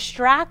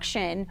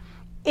distraction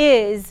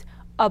is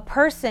a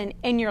person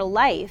in your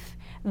life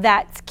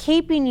that's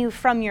keeping you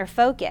from your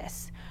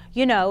focus,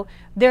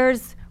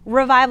 there's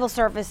revival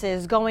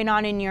services going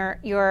on in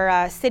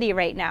your city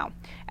right now,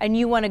 and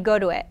you want to go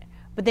to it.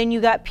 But then you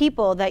got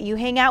people that you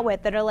hang out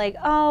with that are like,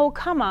 oh,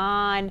 come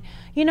on.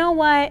 You know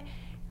what?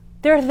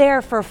 They're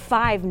there for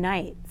 5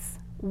 nights.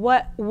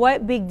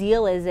 What big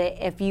deal is it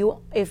if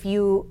you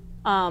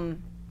go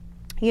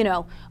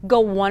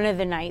one of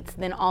the nights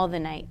than all the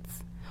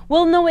nights?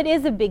 Well, no, it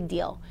is a big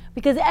deal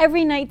because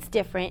every night's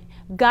different.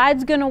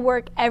 God's going to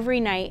work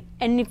every night.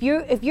 And if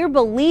you're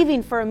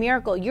believing for a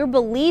miracle, you're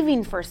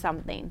believing for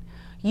something,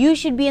 you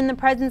should be in the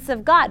presence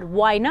of God.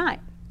 Why not?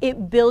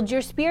 It builds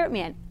your spirit,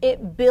 man.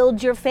 It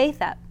builds your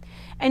faith up.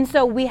 And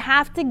so we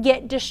have to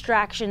get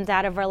distractions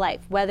out of our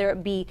life, whether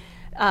it be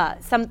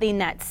something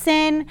that's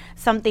sin,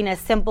 something as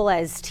simple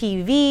as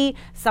TV,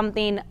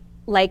 something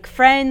like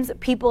friends,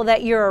 people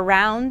that you're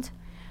around.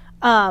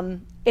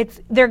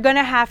 They're going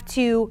to have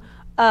to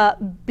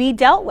be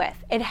dealt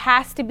with. It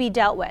has to be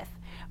dealt with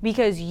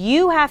because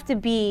you have to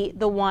be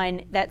the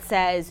one that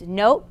says,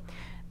 nope,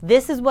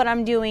 this is what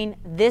I'm doing.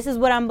 This is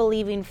what I'm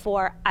believing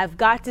for. I've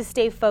got to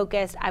stay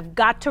focused. I've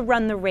got to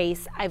run the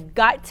race. I've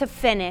got to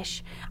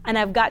finish, and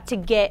I've got to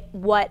get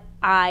what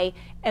I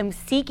am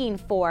seeking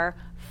for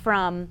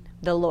from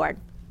the Lord.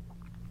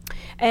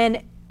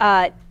 And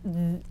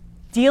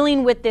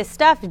dealing with this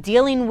stuff,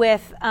 dealing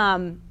with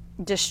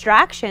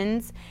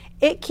distractions,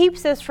 it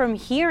keeps us from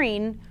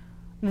hearing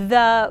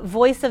the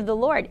voice of the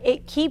Lord.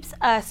 It keeps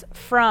us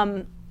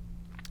from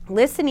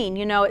listening.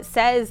 It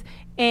says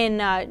in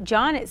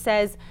John, it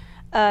says,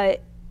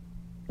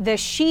 the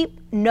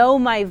sheep know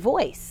my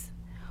voice.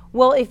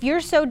 Well, if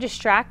you're so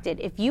distracted,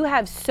 if you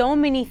have so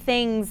many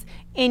things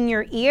in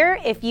your ear,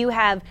 if you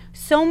have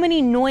so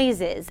many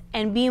noises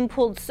and being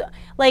pulled,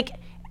 like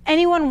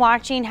anyone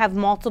watching have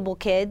multiple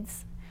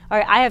kids,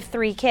 or I have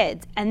 3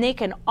 kids, and they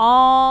can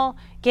all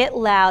get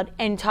loud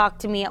and talk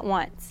to me at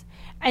once.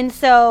 And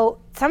so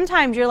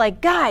sometimes you're like,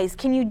 guys,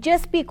 can you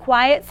just be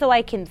quiet so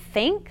I can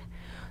think?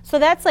 So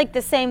that's like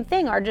the same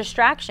thing, our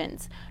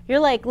distractions. You're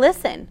like,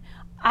 listen,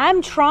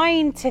 I'm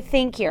trying to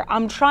think here.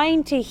 I'm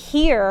trying to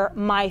hear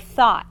my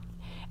thought.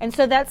 And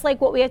so that's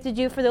like what we have to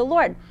do for the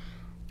Lord.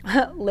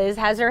 Liz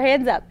has her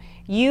hands up.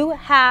 You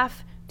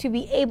have to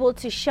be able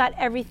to shut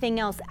everything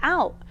else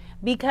out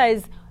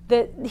because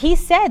he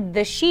said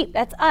the sheep,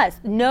 that's us,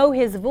 know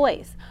his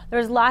voice.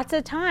 There's lots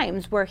of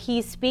times where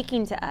he's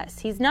speaking to us.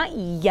 He's not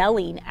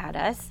yelling at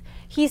us.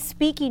 He's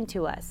speaking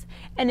to us.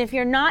 And if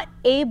you're not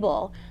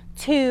able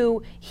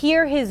to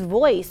hear his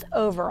voice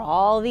over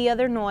all the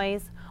other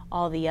noise,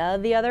 all the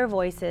other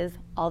voices,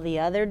 all the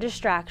other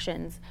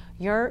distractions,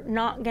 you're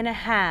not going to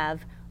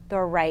have the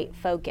right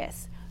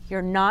focus.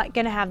 You're not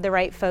going to have the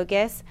right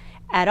focus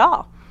at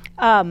all.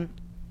 And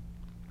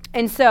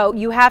so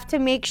you have to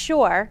make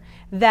sure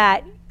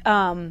that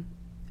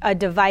a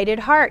divided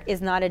heart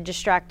is not a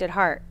distracted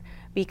heart,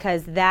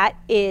 because that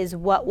is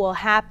what will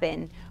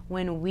happen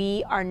when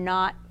we are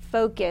not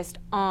focused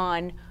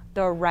on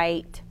the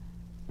right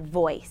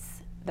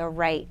voice, the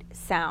right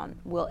sound.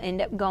 We'll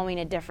end up going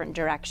a different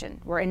direction.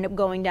 We'll end up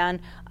going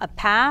down a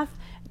path,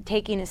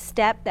 taking a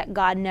step that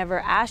God never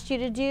asked you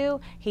to do.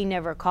 He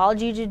never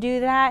called you to do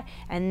that.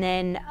 And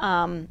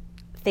then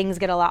things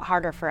get a lot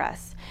harder for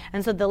us.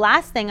 And so the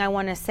last thing I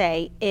want to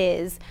say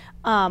is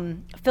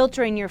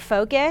filtering your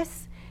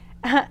focus.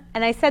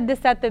 And I said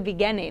this at the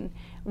beginning,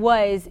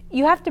 was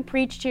you have to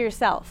preach to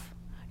yourself.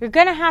 You're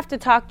going to have to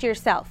talk to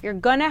yourself. You're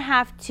going to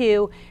have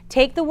to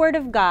take the word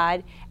of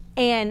God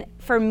and,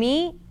 for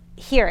me,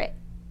 hear it.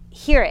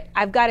 Hear it.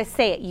 I've got to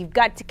say it. You've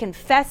got to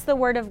confess the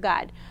word of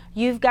God.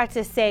 You've got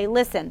to say,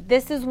 listen,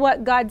 this is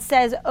what God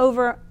says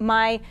over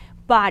my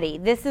body.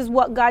 This is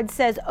what God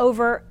says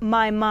over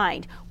my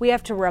mind. We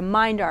have to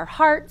remind our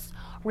hearts,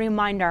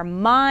 remind our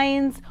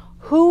minds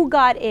who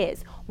God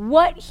is,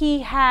 what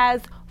he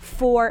has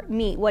for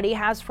me, what he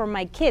has for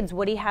my kids,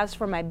 what he has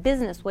for my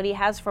business, what he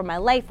has for my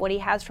life, what he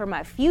has for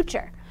my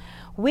future.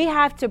 We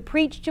have to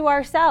preach to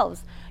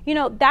ourselves. You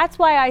know, that's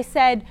why I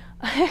said,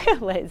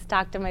 Liz,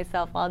 talk to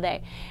myself all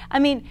day. I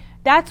mean,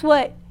 that's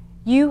what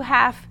you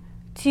have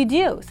to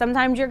do.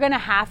 Sometimes you're going to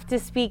have to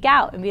speak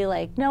out and be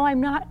like, no, I'm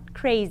not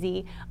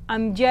crazy.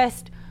 I'm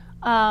just,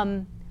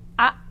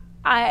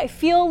 I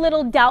feel a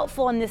little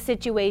doubtful in this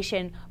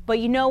situation, but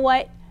you know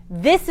what?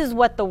 This is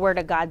what the Word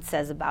of God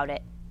says about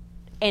it.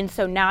 And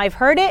so now I've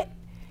heard it,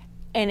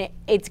 and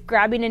it's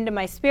grabbing into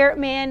my spirit,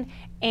 man,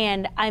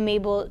 and I'm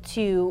able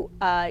to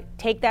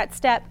take that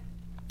step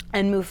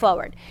and move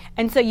forward.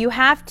 And so you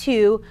have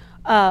to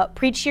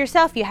preach to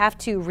yourself. You have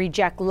to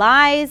reject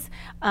lies.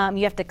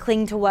 You have to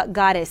cling to what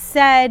God has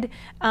said.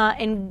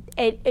 And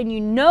you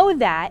know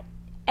that,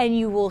 and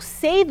you will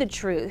say the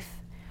truth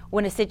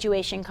when a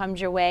situation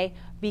comes your way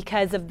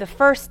because of the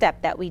first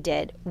step that we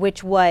did,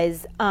 which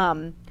was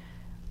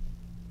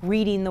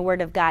reading the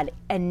Word of God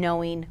and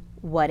knowing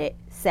what it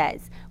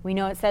says. We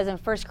know it says in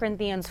 1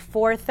 Corinthians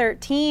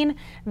 4:13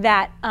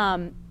 that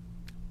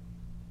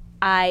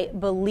I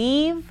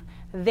believe,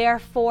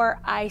 therefore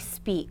I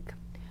speak.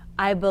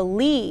 I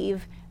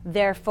believe,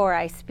 therefore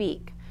I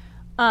speak.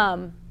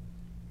 And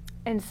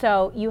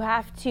so you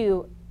have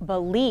to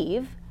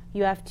believe,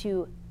 you have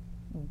to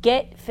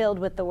get filled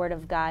with the Word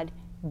of God,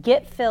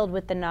 get filled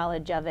with the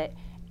knowledge of it,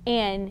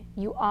 and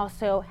you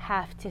also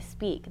have to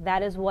speak.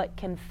 That is what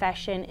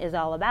confession is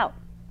all about.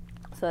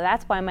 So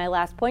that's why my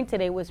last point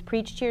today was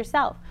preach to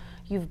yourself.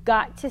 You've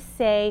got to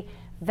say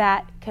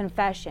that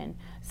confession.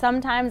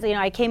 Sometimes,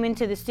 I came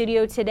into the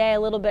studio today a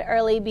little bit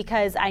early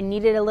because I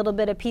needed a little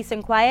bit of peace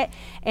and quiet.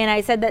 And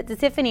I said that to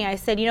Tiffany. I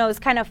said, it's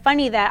kind of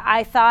funny that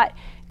I thought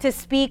to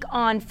speak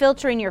on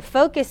filtering your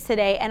focus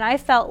today, and I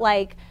felt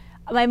like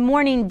my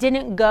morning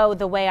didn't go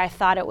the way I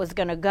thought it was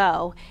going to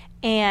go.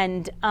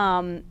 And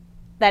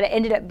that it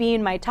ended up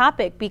being my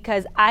topic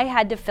because I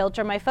had to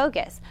filter my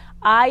focus.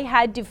 I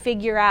had to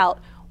figure out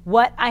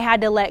what I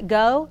had to let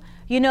go.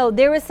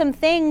 There was some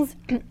things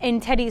in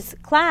Teddy's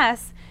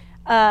class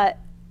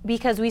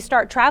because we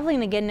start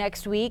traveling again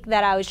next week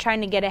that I was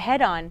trying to get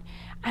ahead on.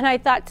 And I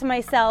thought to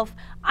myself,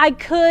 I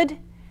could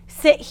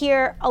sit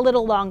here a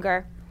little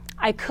longer.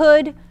 I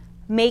could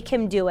make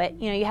him do it.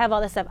 You have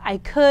all this stuff. I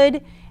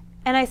could.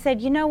 And I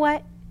said, you know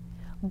what?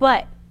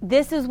 But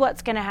this is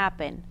what's going to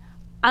happen.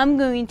 I'm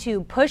going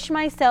to push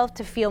myself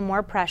to feel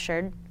more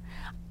pressured.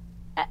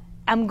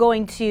 I'm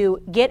going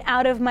to get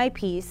out of my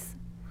peace.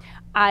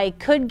 I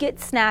could get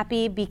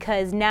snappy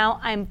because now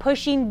I'm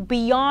pushing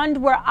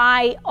beyond where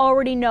I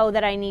already know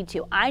that I need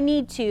to. I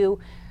need to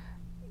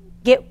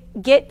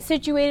get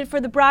situated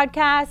for the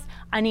broadcast.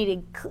 I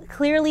need to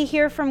clearly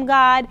hear from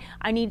God.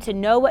 I need to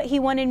know what He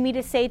wanted me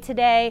to say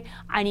today.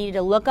 I needed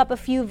to look up a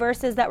few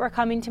verses that were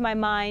coming to my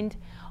mind,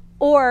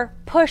 or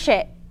push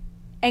it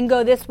and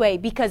go this way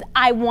because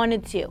I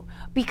wanted to,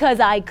 because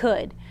I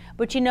could.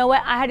 But you know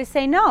what? I had to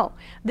say, no,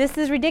 this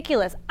is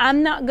ridiculous.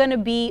 I'm not going to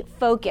be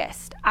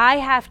focused. I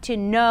have to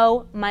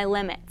know my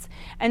limits.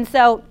 And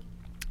so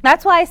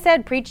that's why I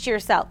said preach to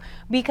yourself,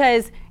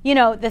 because,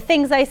 the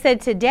things I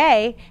said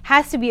today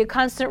has to be a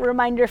constant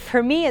reminder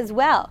for me as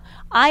well.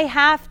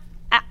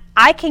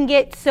 I can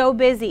get so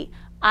busy.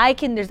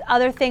 There's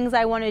other things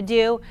I want to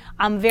do.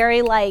 I'm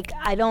very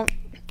I don't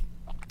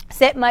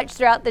sit much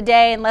throughout the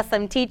day unless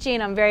I'm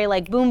teaching. I'm very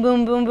boom,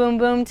 boom, boom, boom,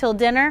 boom till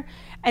dinner.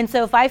 And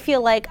so if I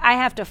feel like I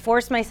have to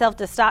force myself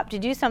to stop to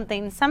do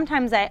something,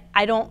 sometimes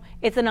I don't,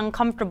 it's an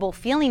uncomfortable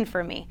feeling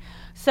for me.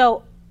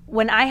 So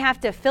when I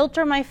have to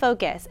filter my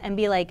focus and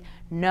be like,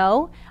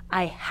 no,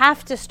 I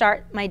have to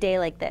start my day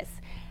like this.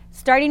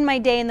 Starting my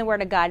day in the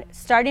Word of God,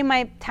 starting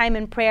my time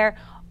in prayer,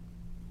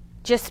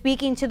 just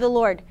speaking to the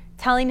Lord,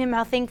 telling Him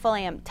how thankful I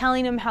am,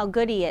 telling Him how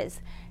good He is,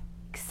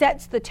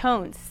 sets the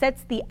tone,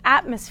 sets the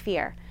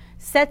atmosphere,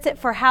 sets it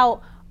for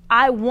how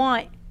I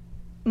want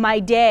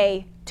my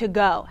day to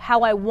go,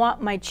 how I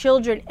want my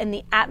children and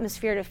the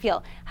atmosphere to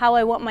feel, how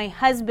I want my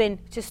husband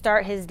to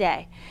start his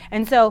day.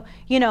 And so,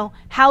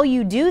 how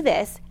you do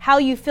this, how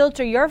you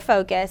filter your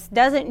focus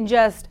doesn't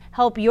just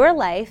help your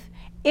life,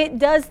 it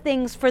does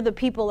things for the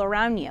people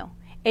around you.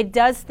 It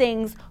does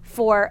things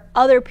for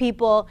other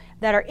people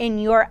that are in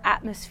your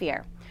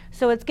atmosphere.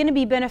 So it's going to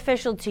be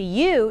beneficial to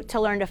you to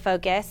learn to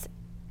focus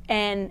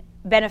and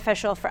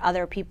beneficial for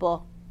other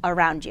people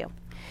around you.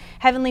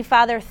 Heavenly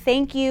Father,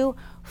 thank you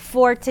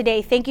for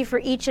today. Thank you for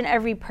each and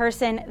every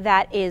person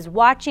that is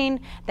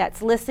watching,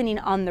 that's listening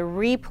on the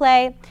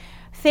replay.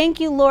 Thank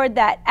you, Lord,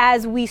 that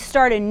as we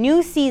start a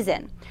new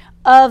season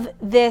of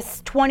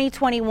this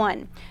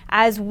 2021,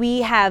 as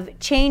we have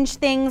changed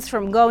things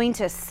from going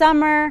to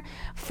summer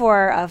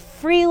for a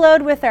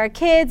freeload with our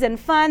kids and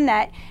fun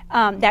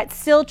that's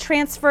still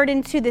transferred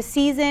into the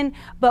season,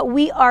 but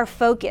we are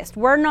focused.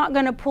 We're not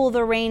going to pull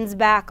the reins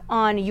back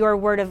on your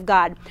Word of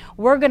God.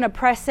 We're going to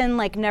press in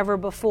like never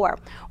before.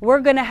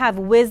 We're going to have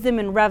wisdom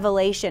and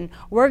revelation.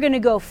 We're going to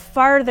go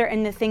farther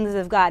in the things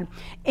of God.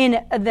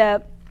 In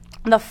the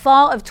the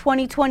fall of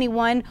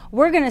 2021,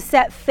 we're going to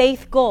set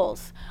faith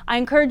goals. I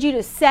encourage you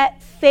to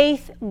set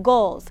faith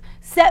goals.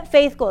 Set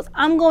faith goals.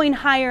 I'm going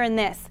higher in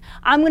this.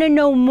 I'm going to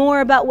know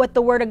more about what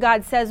the Word of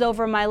God says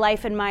over my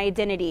life and my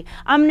identity.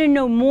 I'm going to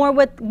know more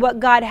what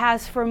God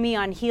has for me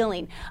on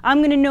healing. I'm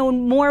going to know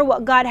more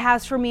what God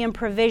has for me in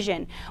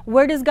provision.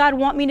 Where does God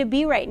want me to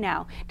be right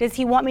now? Does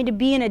He want me to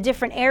be in a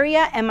different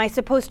area? Am I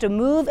supposed to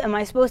move? Am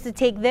I supposed to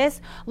take this?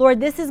 Lord,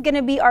 this is going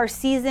to be our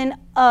season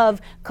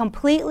of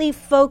completely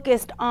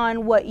focused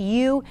on what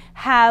You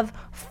have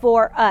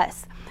for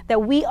us.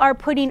 That we are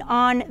putting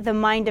on the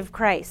mind of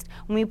Christ.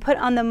 When we put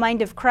on the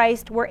mind of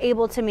Christ, we're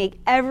able to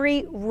make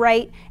every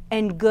right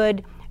and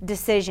good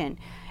decision.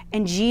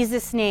 In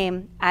Jesus'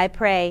 name, I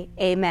pray,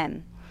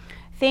 amen.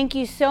 Thank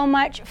you so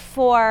much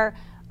for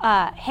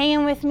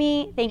hanging with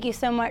me. Thank you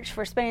so much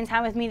for spending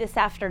time with me this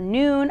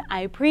afternoon.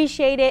 I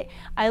appreciate it.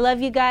 I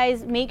love you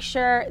guys. Make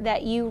sure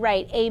that you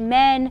write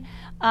amen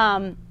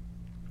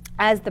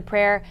as the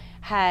prayer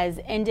has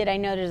ended. I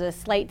know there's a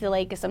slight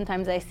delay because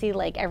sometimes I see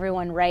like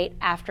everyone write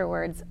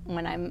afterwards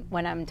when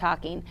I'm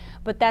talking.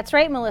 But that's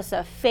right,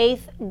 Melissa.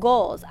 Faith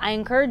goals. I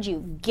encourage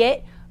you,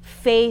 get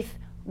faith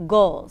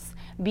goals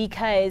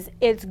because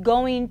it's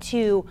going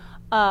to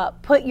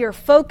put your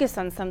focus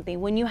on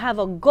something. When you have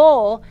a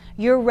goal,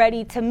 you're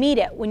ready to meet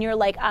it. When you're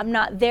like, I'm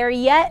not there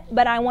yet,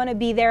 but I want to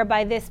be there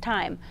by this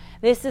time.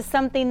 This is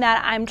something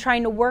that I'm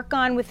trying to work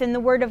on within the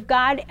Word of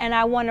God, and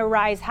I want to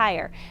rise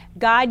higher.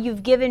 God,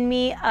 you've given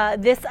me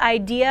this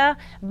idea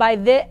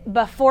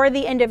before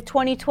the end of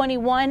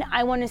 2021.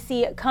 I want to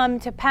see it come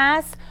to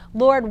pass.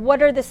 Lord,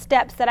 what are the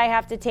steps that I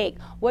have to take?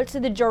 What's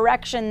the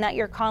direction that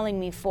you're calling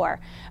me for?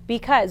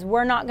 Because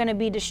we're not going to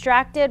be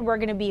distracted. We're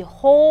going to be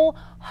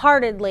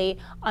wholeheartedly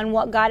on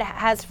what God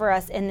has for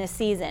us in this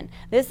season.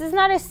 This is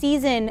not a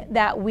season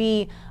that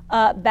we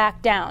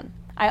back down.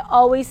 I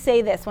always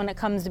say this when it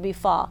comes to be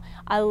fall.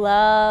 I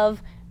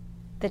love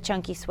the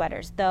chunky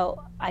sweaters,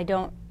 though I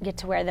don't get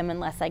to wear them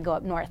unless I go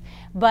up north.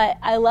 But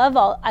I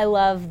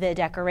love the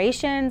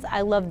decorations.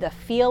 I love the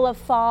feel of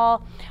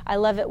fall. I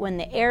love it when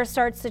the air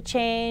starts to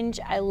change.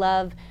 I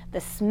love the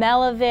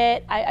smell of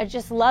it. I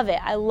just love it.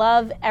 I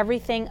love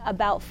everything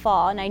about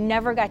fall, and I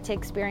never got to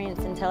experience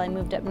until I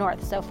moved up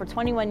north. So for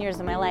 21 years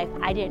of my life,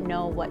 I didn't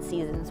know what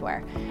seasons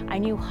were. I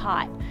knew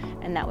hot,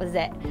 and that was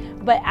it.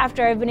 But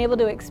after I've been able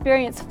to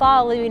experience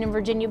fall living in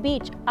Virginia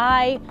Beach,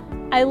 I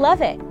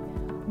love it.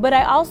 But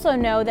I also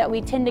know that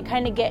we tend to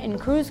kind of get in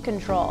cruise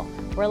control.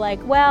 We're like,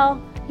 well,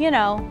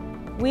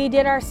 we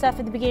did our stuff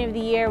at the beginning of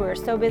the year. We were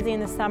so busy in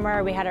the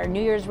summer. We had our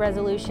New Year's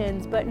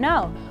resolutions. But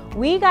no,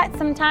 we got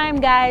some time,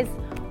 guys.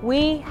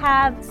 We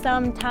have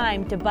some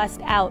time to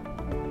bust out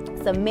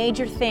some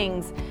major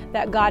things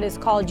that God has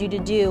called you to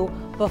do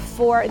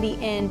before the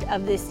end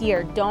of this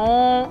year.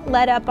 Don't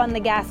let up on the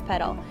gas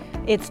pedal.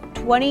 It's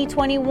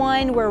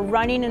 2021. We're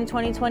running in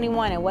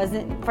 2021. It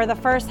wasn't for the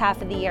first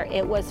half of the year.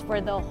 It was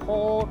for the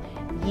whole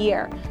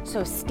year.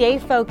 So stay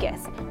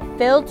focused.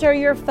 Filter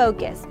your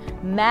focus.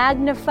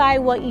 Magnify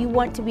what you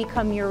want to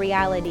become your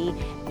reality,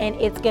 and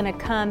it's going to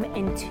come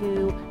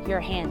into your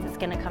hands. It's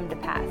going to come to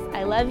pass.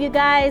 I love you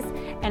guys,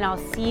 and I'll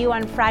see you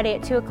on Friday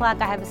at 2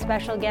 o'clock. I have a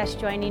special guest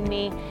joining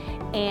me,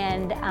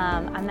 and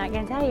I'm not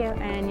going to tell you,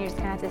 and you're just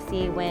going to have to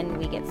see when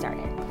we get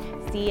started.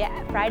 See you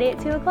Friday at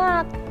 2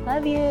 o'clock.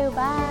 Love you.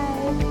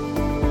 Bye.